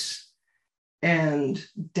face and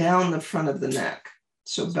down the front of the neck.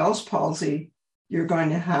 So Bell's palsy, you're going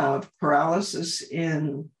to have paralysis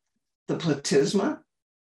in the platysma,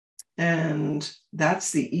 and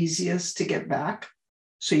that's the easiest to get back.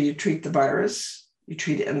 So you treat the virus, you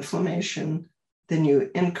treat inflammation, then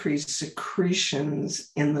you increase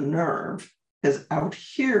secretions in the nerve, because out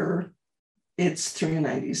here, it's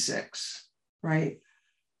 396, right?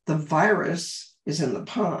 The virus is in the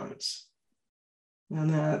pons, and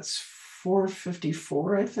that's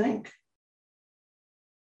 454, I think.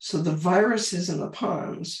 So the virus is in the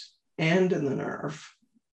pons and in the nerve.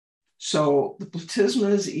 So the platysma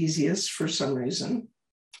is easiest for some reason.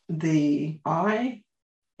 The eye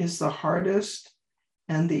is the hardest,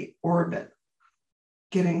 and the orbit,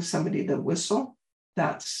 getting somebody to whistle,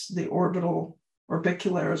 that's the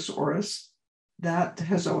orbicularis oris. That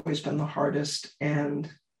has always been the hardest,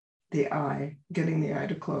 and the eye, getting the eye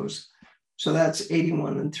to close. So that's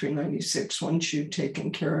 81 and 396 once you've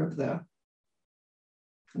taken care of the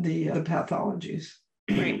pathologies.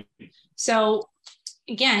 Right. So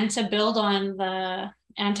again, to build on the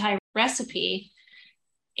anti-recipe,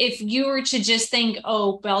 if you were to just think,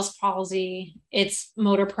 oh, Bell's palsy, it's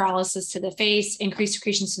motor paralysis to the face, increased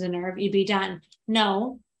secretions to the nerve, you'd be done.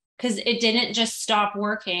 No, because it didn't just stop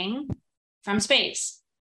working from space.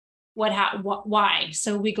 Why?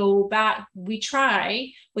 So we go back, we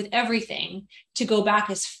try with everything to go back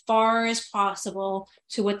as far as possible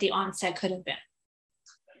to what the onset could have been.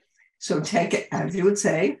 So take it, as you would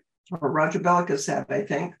say, or Roger Bellica said, I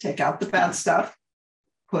think, take out the bad stuff,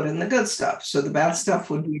 put in the good stuff. So the bad stuff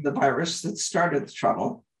would be the virus that started the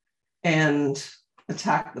trouble and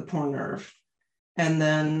attack the poor nerve. And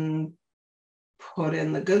then put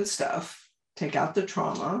in the good stuff, take out the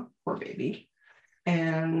trauma, poor baby,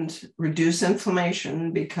 and reduce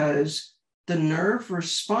inflammation, because the nerve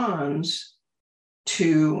responds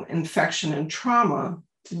to infection and trauma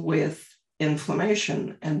with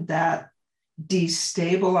inflammation, and that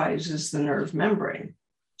destabilizes the nerve membrane.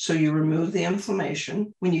 So you remove the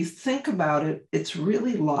inflammation. When you think about it, it's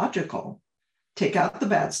really logical. Take out the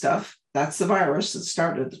bad stuff. That's the virus that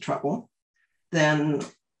started the trouble. Then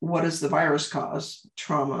what does the virus cause?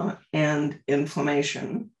 Trauma and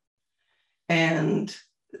inflammation. And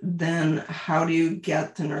then how do you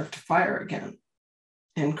get the nerve to fire again?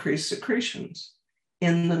 Increase secretions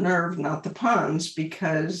in the nerve, not the pons,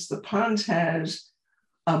 because the pons has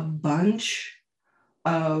a bunch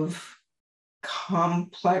of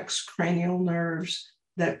complex cranial nerves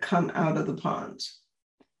that come out of the pons.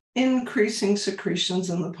 Increasing secretions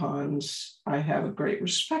in the pons, I have a great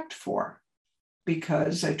respect for,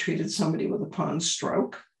 because I treated somebody with a pons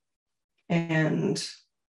stroke, and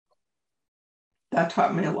that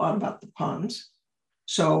taught me a lot about the pons.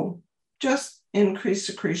 So just increase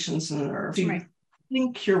secretions in the nerve. Right.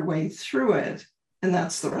 Think your way through it, and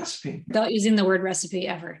that's the recipe. Without using the word recipe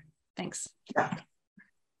ever. Thanks. Yeah.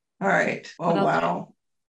 All right. Oh, wow.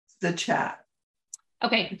 The chat.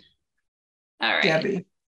 Okay. All right. Debbie.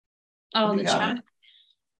 Oh, the chat.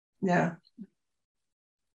 Yeah.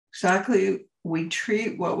 Exactly. We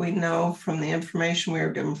treat what we know from the information we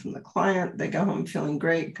were given from the client. They go home feeling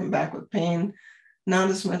great, come back with pain. Not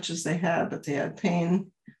as much as they had, but they had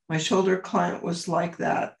pain. My shoulder client was like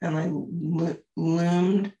that, and I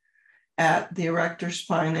loomed at the erector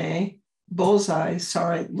spinae bullseye.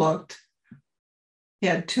 Sorry, looked. He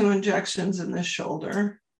had 2 injections in the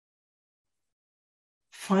shoulder.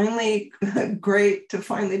 Finally, great to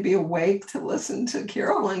finally be awake to listen to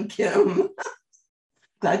Carol and Kim.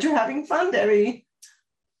 Glad you're having fun, Debbie.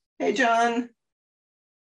 Hey, John.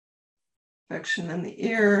 Infection in the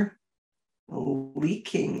ear.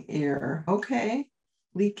 Leaking ear. Okay.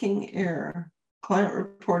 Leaking ear. Client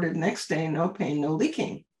reported next day, no pain, no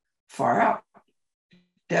leaking. Far out.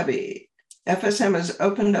 Debbie. FSM has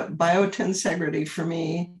opened up biotensegrity for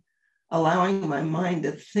me, allowing my mind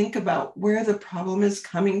to think about where the problem is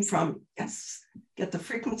coming from. Yes. Get the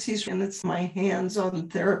frequencies, and it's my hands-on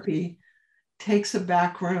therapy takes a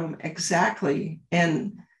back room. Exactly.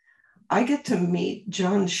 And I get to meet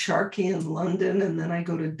John Sharkey in London, and then I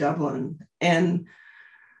go to Dublin. And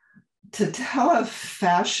to tell a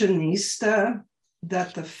fashionista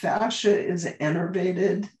that the fascia is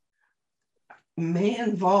innervated may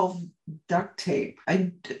involve duct tape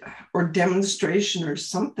or demonstration or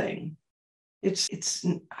something. It's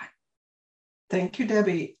thank you,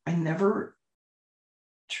 Debbie. I never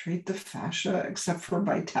treat the fascia except for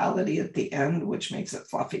vitality at the end, which makes it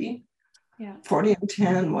fluffy. Yeah. 40 and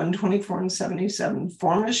 10, 124 and 77,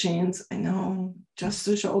 4 machines. I know, just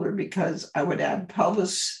the shoulder, because I would add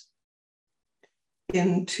pelvis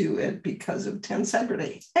into it because of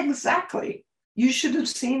tensegrity. Exactly. You should have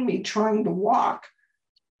seen me trying to walk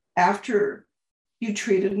after you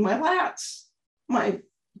treated my lats.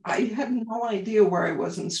 I had no idea where I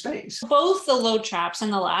was in space. Both the low traps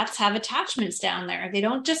and the lats have attachments down there. They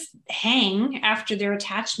don't just hang after their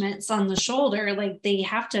attachments on the shoulder. Like, they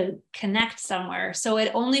have to connect somewhere. So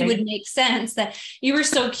it only would make sense that you were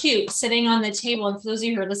so cute sitting on the table. And for those of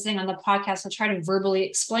you who are listening on the podcast, I'll try to verbally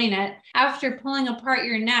explain it. After pulling apart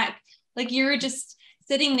your neck, like, you were just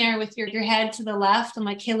sitting there with your head to the left. I'm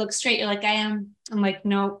like, hey, look straight. You're like, I am. I'm like,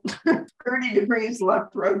 no. 30 degrees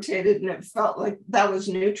left rotated, and it felt like that was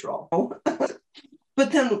neutral.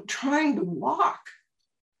 But then trying to walk,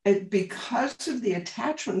 because of the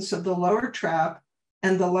attachments of the lower trap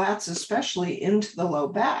and the lats, especially into the low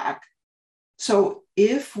back. So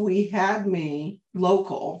if we had me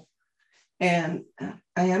local, and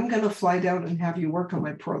I am going to fly down and have you work on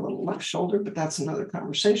my poor little left shoulder, but that's another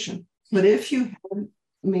conversation. But if you had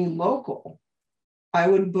me local, I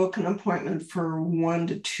would book an appointment for 1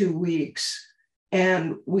 to 2 weeks,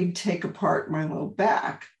 and we'd take apart my low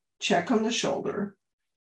back, check on the shoulder,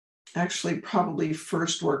 actually probably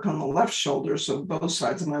first work on the left shoulder, so both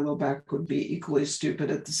sides of my low back would be equally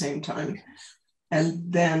stupid at the same time,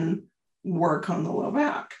 and then work on the low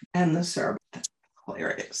back and the cerebellum. That's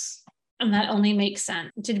hilarious. And that only makes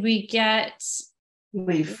sense. Did we get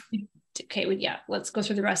Leaf? Okay, yeah, let's go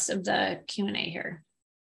through the rest of the Q&A here.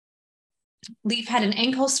 Leaf had an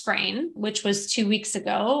ankle sprain, which was 2 weeks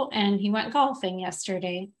ago, and he went golfing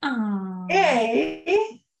yesterday. Oh,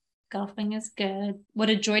 Hey. golfing is good. What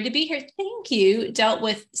a joy to be here. Thank you. Dealt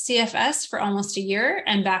with CFS for almost a year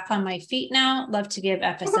and back on my feet now. Love to give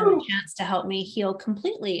FSM a chance to help me heal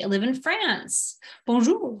completely. I live in France.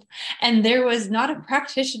 Bonjour. And there was not a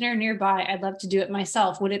practitioner nearby. I'd love to do it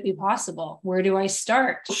myself. Would it be possible? Where do I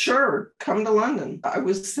start? Sure. Come to London. I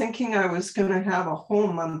was thinking I was going to have a whole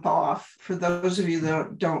month off. For those of you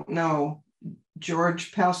that don't know,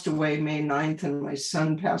 George passed away May 9th, and my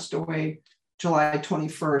son passed away July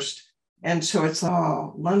 21st. And so it's,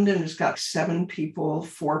 London has got 7 people,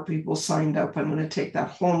 4 people signed up. I'm going to take that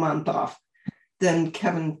whole month off. Then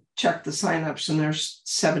Kevin checked the signups, and there's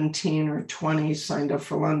 17 or 20 signed up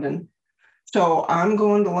for London. So I'm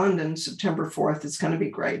going to London September 4th. It's going to be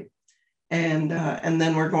great. And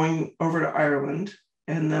then we're going over to Ireland.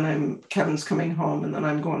 And then Kevin's coming home, and then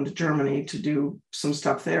I'm going to Germany to do some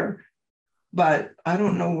stuff there. But I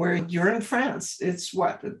don't know where you're in France. It's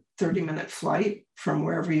what, a 30-minute flight from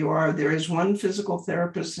wherever you are. There is one physical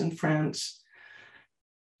therapist in France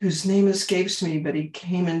whose name escapes me, but he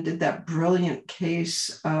came and did that brilliant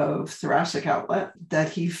case of thoracic outlet that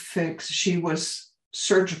he fixed. She was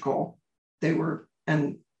surgical. They were,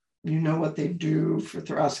 and you know what they do for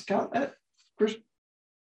thoracic outlet for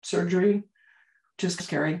surgery, just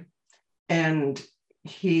scary. And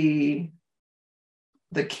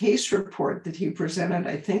the case report that he presented,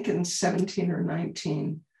 I think in 17 or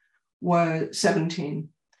 19,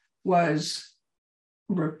 was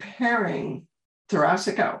repairing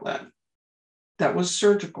thoracic outlet that was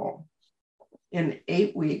surgical in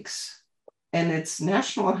 8 weeks. And it's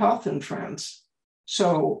national health in France.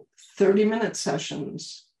 So 30-minute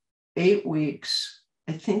sessions, 8 weeks.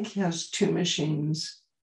 I think he has 2 machines,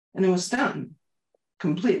 and it was done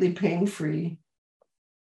completely pain-free.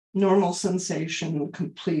 Normal sensation,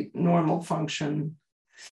 complete normal function.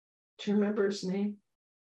 Do you remember his name?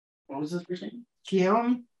 What was his first name?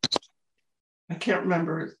 Guillaume? I can't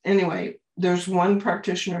remember. Anyway, there's one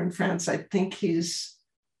practitioner in France. I think he's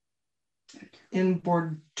in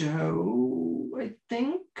Bordeaux, I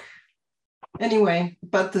think. Anyway,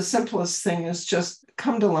 but the simplest thing is just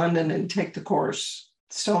come to London and take the course.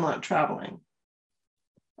 Still not traveling.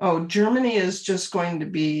 Oh, Germany is just going to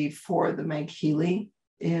be for the Meg Healy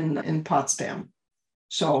in Potsdam.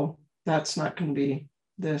 So that's not going to be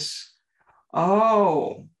this.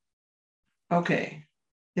 Oh, okay.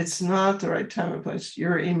 It's not the right time or place.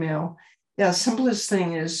 Your email. Yeah, simplest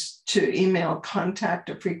thing is to email contact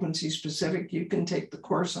at frequency specific. You can take the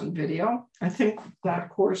course on video. I think that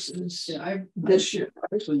course is this year.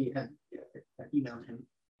 Actually emailed him.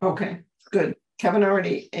 Okay, good. Kevin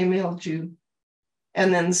already emailed you.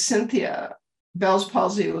 And then Cynthia, Bell's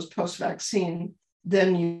palsy was post-vaccine.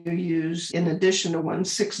 Then you use, in addition to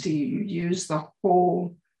 160, you use the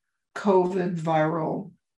whole COVID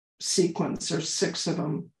viral sequence. There's 6 of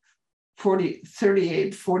them. 40,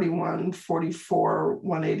 38, 41, 44,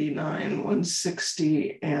 189,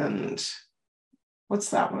 160, and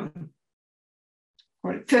what's that one?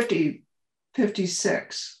 50,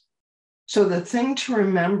 56. So the thing to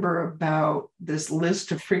remember about this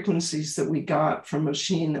list of frequencies that we got from a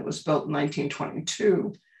machine that was built in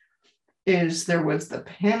 1922 is there was the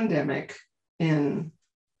pandemic in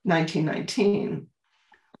 1919,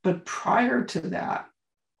 but prior to that,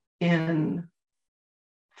 in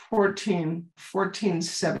 14,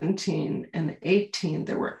 17, and 18,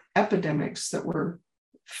 there were epidemics that were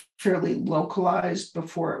fairly localized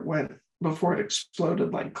before it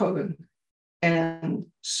exploded like COVID. And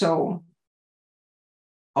so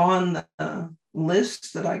on the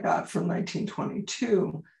list that I got from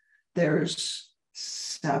 1922, there's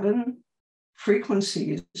 7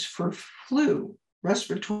 frequencies for flu,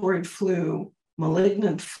 respiratory flu,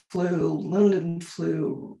 malignant flu, Linden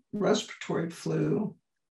flu, respiratory flu,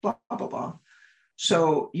 blah, blah, blah.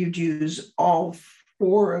 So you'd use all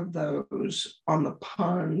 4 of those on the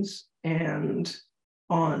pons and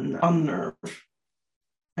on nerve.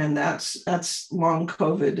 And that's long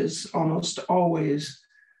COVID is almost always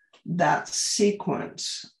that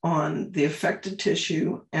sequence on the affected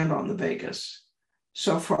tissue and on the vagus.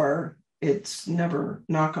 So far, it's never,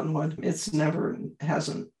 knock on wood,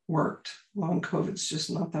 hasn't worked. Long COVID's just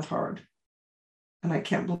not that hard. And I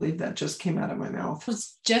can't believe that just came out of my mouth. I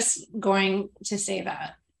was just going to say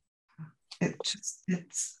that.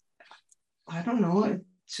 I don't know. It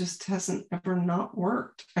just hasn't ever not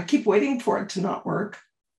worked. I keep waiting for it to not work.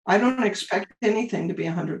 I don't expect anything to be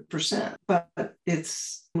 100%, but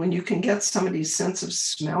it's when you can get somebody's sense of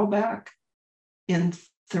smell back in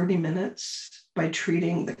 30 minutes by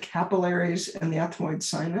treating the capillaries and the ethmoid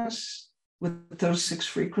sinus with those 6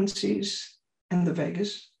 frequencies and the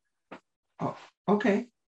vagus. Oh, okay.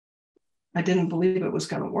 I didn't believe it was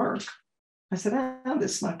going to work. I said,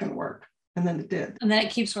 this is not going to work. And then it did. And then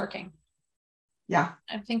it keeps working. Yeah.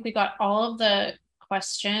 I think we got all of the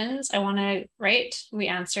questions. We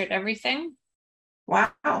answered everything.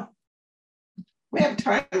 Wow. We have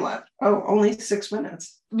time left. Oh, only 6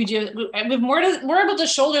 minutes. We do. We have more about the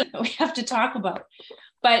shoulder that we have to talk about.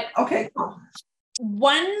 But okay, cool.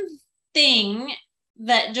 One thing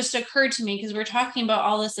that just occurred to me, because we're talking about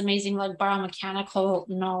all this amazing like biomechanical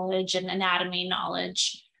knowledge and anatomy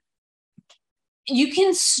knowledge, you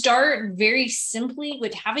can start very simply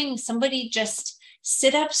with having somebody just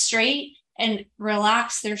sit up straight and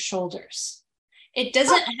relax their shoulders. It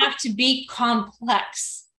doesn't have to be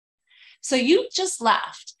complex. So you just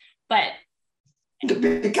laughed, but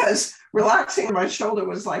because relaxing my shoulder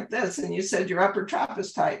was like this, and you said your upper trap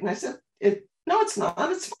is tight, and I said, no, it's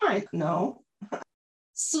not. It's fine. No.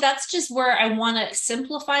 So that's just where I want to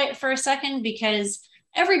simplify it for a second, because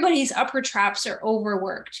everybody's upper traps are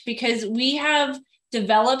overworked, because we have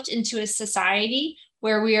developed into a society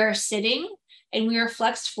where we are sitting and we are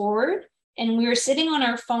flexed forward and we are sitting on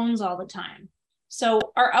our phones all the time. So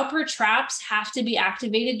our upper traps have to be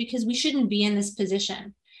activated because we shouldn't be in this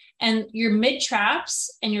position. And your mid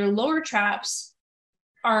traps and your lower traps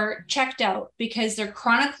are checked out because they're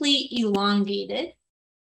chronically elongated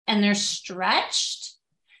and they're stretched.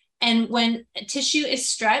 And when tissue is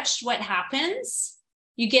stretched, what happens?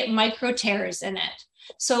 You get micro tears in it.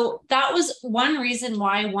 So that was one reason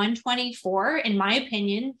why 124, in my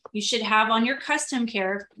opinion, you should have on your custom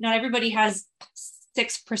care. Not everybody has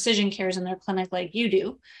 6 precision cares in their clinic like you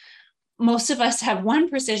do. Most of us have 1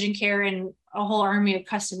 precision care and a whole army of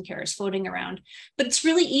custom cares floating around. But it's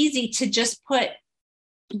really easy to just put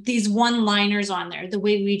these one-liners on there the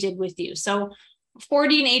way we did with you. So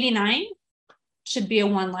 40 and 89 should be a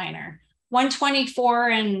one-liner. 124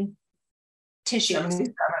 and tissue.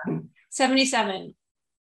 77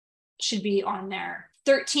 should be on there.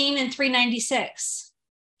 13 and 396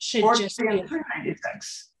 should just be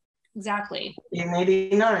 396. Exactly. And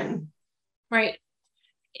 89. Right.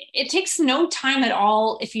 It takes no time at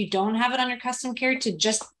all if you don't have it on your custom care to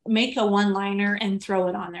just make a one-liner and throw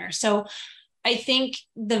it on there. So I think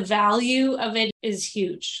the value of it is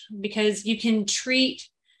huge because you can treat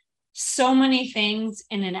so many things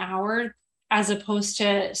in an hour as opposed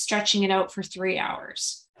to stretching it out for 3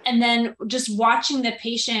 hours. And then just watching the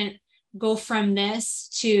patient go from this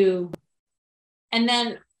to And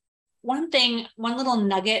then one little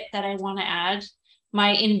nugget that I want to add, my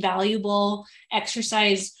invaluable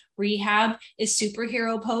exercise rehab is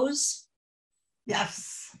superhero pose.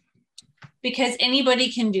 Yes. Because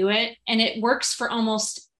anybody can do it, and it works for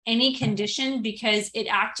almost any condition because it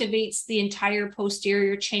activates the entire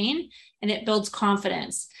posterior chain and it builds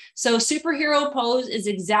confidence. So superhero pose is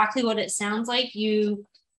exactly what it sounds like.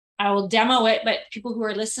 I will demo it, but people who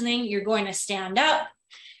are listening, you're going to stand up.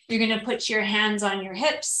 You're going to put your hands on your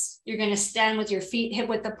hips. You're going to stand with your feet hip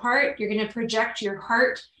width apart. You're going to project your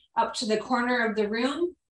heart up to the corner of the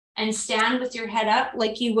room and stand with your head up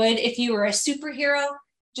like you would if you were a superhero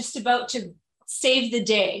just about to save the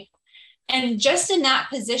day. And just in that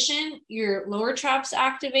position, your lower traps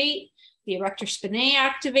activate, the erector spinae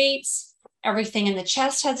activates, everything in the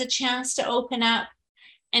chest has a chance to open up.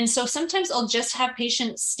 And so sometimes I'll just have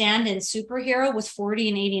patients stand in superhero with 40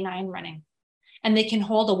 and 89 running. And they can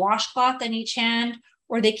hold a washcloth in each hand,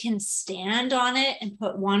 or they can stand on it and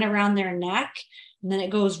put one around their neck, and then it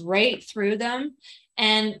goes right through them.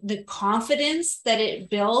 And the confidence that it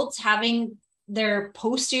builds, having their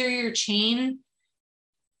posterior chain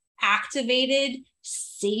activated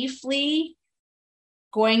safely,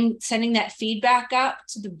 sending that feedback up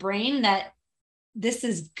to the brain that this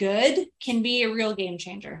is good, can be a real game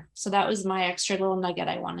changer. So that was my extra little nugget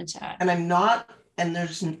I wanted to add. And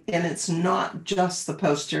it's not just the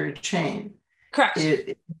posterior chain. Correct.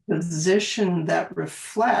 It's a position that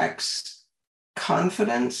reflects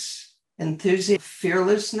confidence, enthusiasm,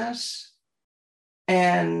 fearlessness,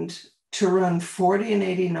 and to run 40 and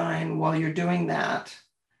 89 while you're doing that,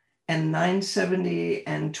 and 970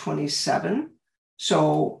 and 27.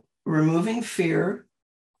 So removing fear,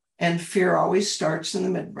 and fear always starts in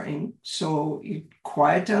the midbrain. So you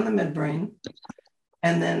quiet down the midbrain,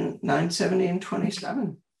 and then 970 and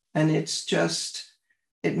 27. And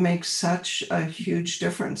it makes such a huge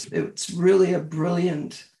difference. It's really a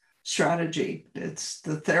brilliant strategy. It's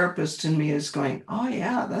the therapist in me is going, oh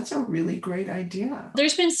yeah, that's a really great idea.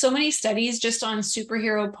 There's been so many studies just on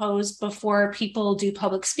superhero pose before people do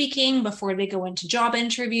public speaking, before they go into job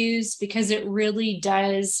interviews, because it really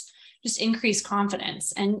does just increase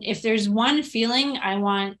confidence. And if there's one feeling I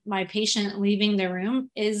want my patient leaving the room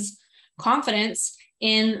is confidence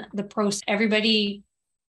in the process. Everybody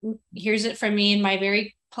hears it from me in my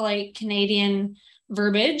very polite Canadian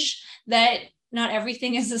verbiage that not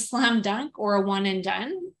everything is a slam dunk or a one and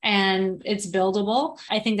done, and it's buildable.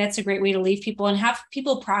 I think that's a great way to leave people and have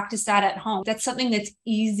people practice that at home. That's something that's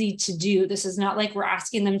easy to do. This is not like we're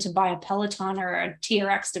asking them to buy a Peloton or a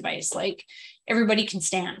TRX device. Like, everybody can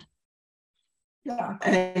stand. Yeah.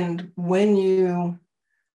 And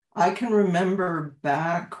I can remember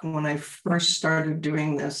back when I first started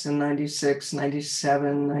doing this in 96,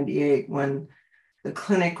 97, 98, when the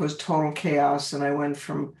clinic was total chaos, and I went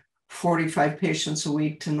from 45 patients a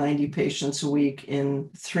week to 90 patients a week in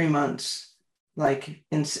 3 months,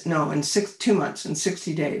 in 2 months, in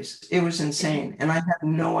 60 days. It was insane. And I had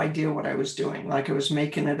no idea what I was doing. Like, I was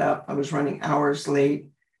making it up. I was running hours late.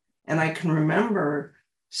 And I can remember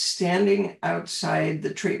standing outside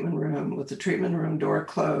the treatment room with the treatment room door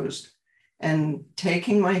closed and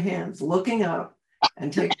taking my hands, looking up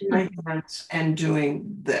and taking my hands and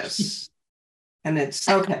doing this. And it's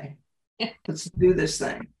okay, let's do this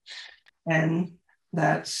thing. And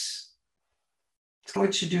that's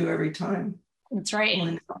what you do every time. That's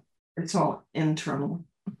right. It's all internal.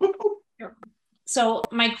 So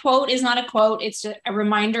my quote is not a quote. It's a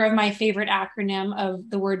reminder of my favorite acronym of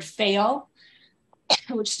the word FAIL,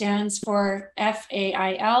 which stands for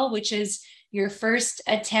FAIL, which is your first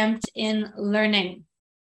attempt in learning.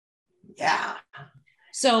 Yeah.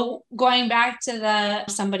 So going back to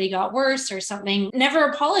somebody got worse or something, never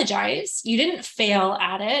apologize. You didn't fail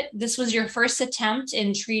at it. This was your first attempt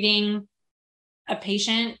in treating a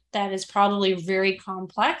patient that is probably very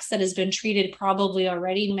complex, that has been treated probably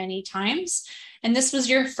already many times. And this was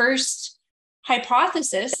your first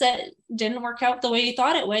hypothesis that didn't work out the way you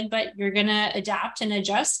thought it would, but you're going to adapt and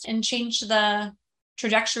adjust and change the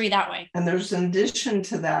trajectory that way. And there's an addition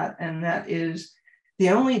to that, and that is the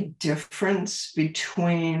only difference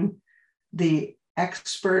between the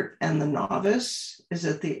expert and the novice is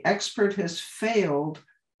that the expert has failed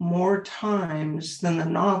more times than the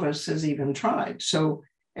novice has even tried. So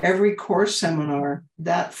every course seminar,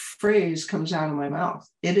 that phrase comes out of my mouth.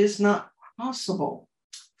 It is not possible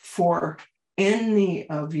for any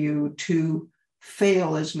of you to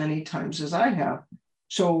fail as many times as I have.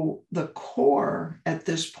 So the core at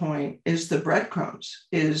this point is the breadcrumbs,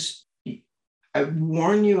 I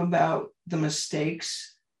warn you about the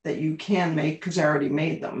mistakes that you can make because I already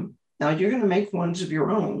made them. Now you're going to make ones of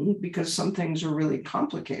your own because some things are really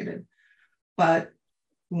complicated. But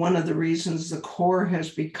one of the reasons the core has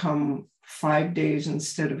become 5 days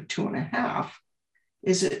instead of 2.5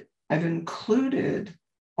 is that I've included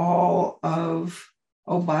all of,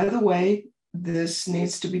 oh, by the way, this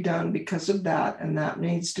needs to be done because of that, and that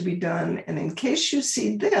needs to be done. And in case you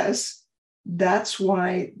see this, that's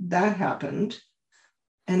why that happened.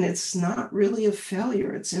 And it's not really a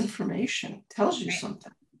failure, it's information. It tells you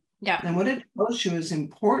something. Yeah. And what it tells you is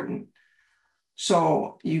important.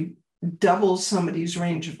 So you double somebody's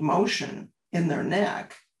range of motion in their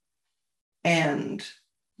neck, and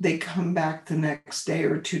they come back the next day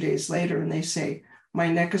or 2 days later and they say,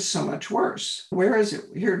 my neck is so much worse. Where is it?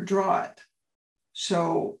 Here, draw it.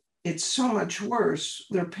 So it's so much worse.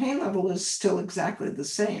 Their pain level is still exactly the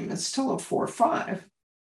same. It's still a 4-5,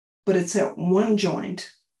 but it's at one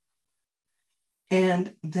joint.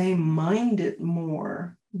 And they mind it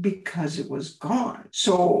more because it was gone.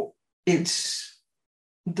 So it's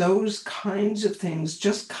those kinds of things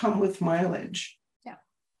just come with mileage. Yeah.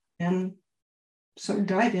 And so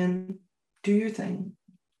dive in, do your thing,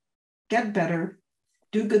 get better,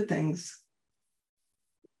 do good things.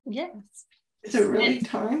 Yes. Is it really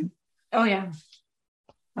time? Oh, yeah.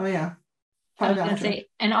 Oh, yeah. I was gonna say,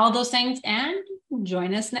 and all those things, and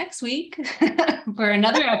join us next week for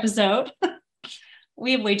another episode.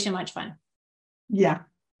 We have way too much fun. Yeah.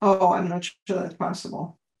 Oh, I'm not sure that's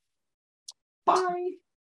possible. Bye.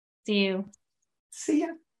 See you. See ya.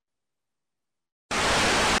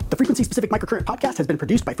 The Frequency Specific Microcurrent podcast has been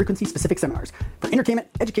produced by Frequency Specific Seminars for entertainment,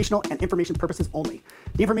 educational, and information purposes only.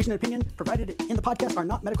 The information and opinion provided in the podcast are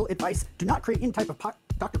not medical advice, do not create any type of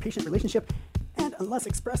doctor-patient relationship, and unless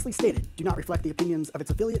expressly stated, do not reflect the opinions of its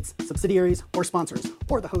affiliates, subsidiaries, or sponsors,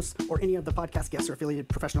 or the hosts, or any of the podcast guests or affiliated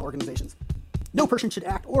professional organizations. No person should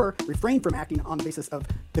act or refrain from acting on the basis of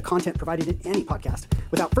the content provided in any podcast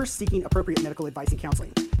without first seeking appropriate medical advice and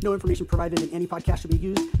counseling. No information provided in any podcast should be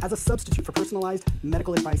used as a substitute for personalized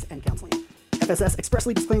medical advice and counseling. FSS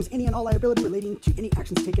expressly disclaims any and all liability relating to any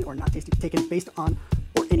actions taken or not taken based on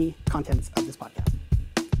or any contents of this podcast.